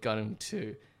utterly going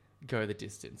to go the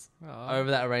distance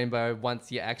over that rainbow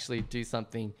once you actually do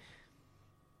something.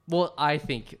 Well, I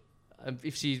think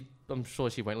I'm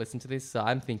sure she won't listen to this, so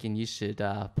I'm thinking you should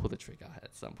pull the trigger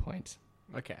at some point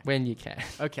Okay. when you can.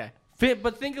 Okay.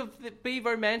 But think of be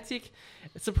romantic,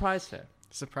 surprise her.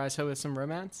 Surprise her with some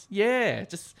romance. Yeah,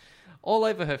 just all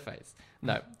over her face.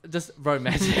 No, just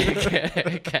romantic.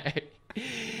 Okay.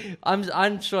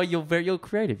 I'm sure you're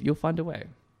creative. You'll find a way.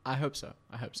 I hope so.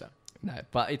 No,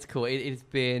 but it's cool. It's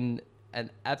been an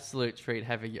absolute treat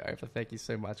having you over. Thank you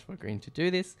so much for agreeing to do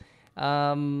this.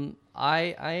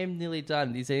 I am nearly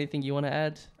done. Is there anything you want to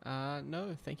add?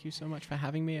 No, thank you so much for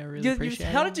having me. I really appreciate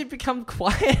it. How did you become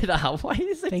quieter? Why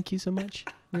is it? Thank you so much.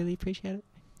 Really appreciate it.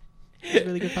 It was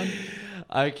really good fun.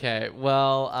 Okay,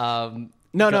 well,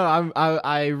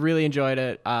 I really enjoyed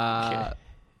it. Okay.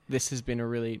 This has been a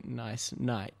really nice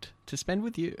night to spend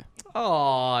with you.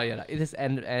 oh, it is,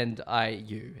 and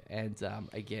you, and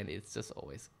again, it's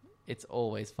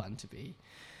always fun to be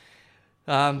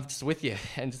just with you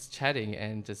and just chatting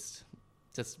and just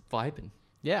vibing.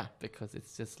 Yeah. Because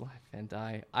it's just life, and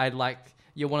I like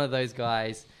you're one of those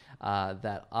guys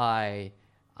that I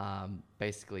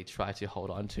basically try to hold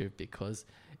on to because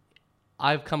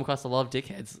I've come across a lot of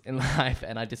dickheads in life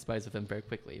and I dispose of them very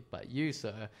quickly. But you,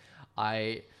 sir,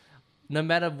 no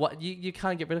matter what, you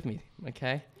can't get rid of me.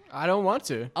 Okay. I don't want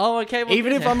to. Oh, okay. Well,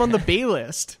 Even if I'm on the B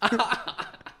list.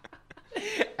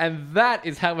 And that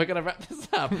is how we're gonna wrap this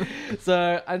up.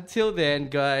 So until then,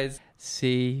 guys,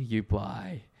 see you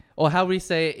bye. Or how would we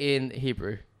say it in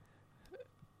Hebrew?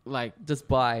 Like, Just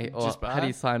bye. Or Just bye? how do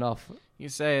you sign off? you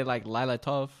say like Lila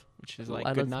Tov, which is like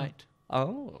Lila good Tov. night.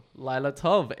 Oh, Lila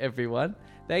Tov, everyone.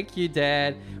 Thank you,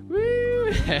 Dad.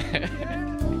 Woo!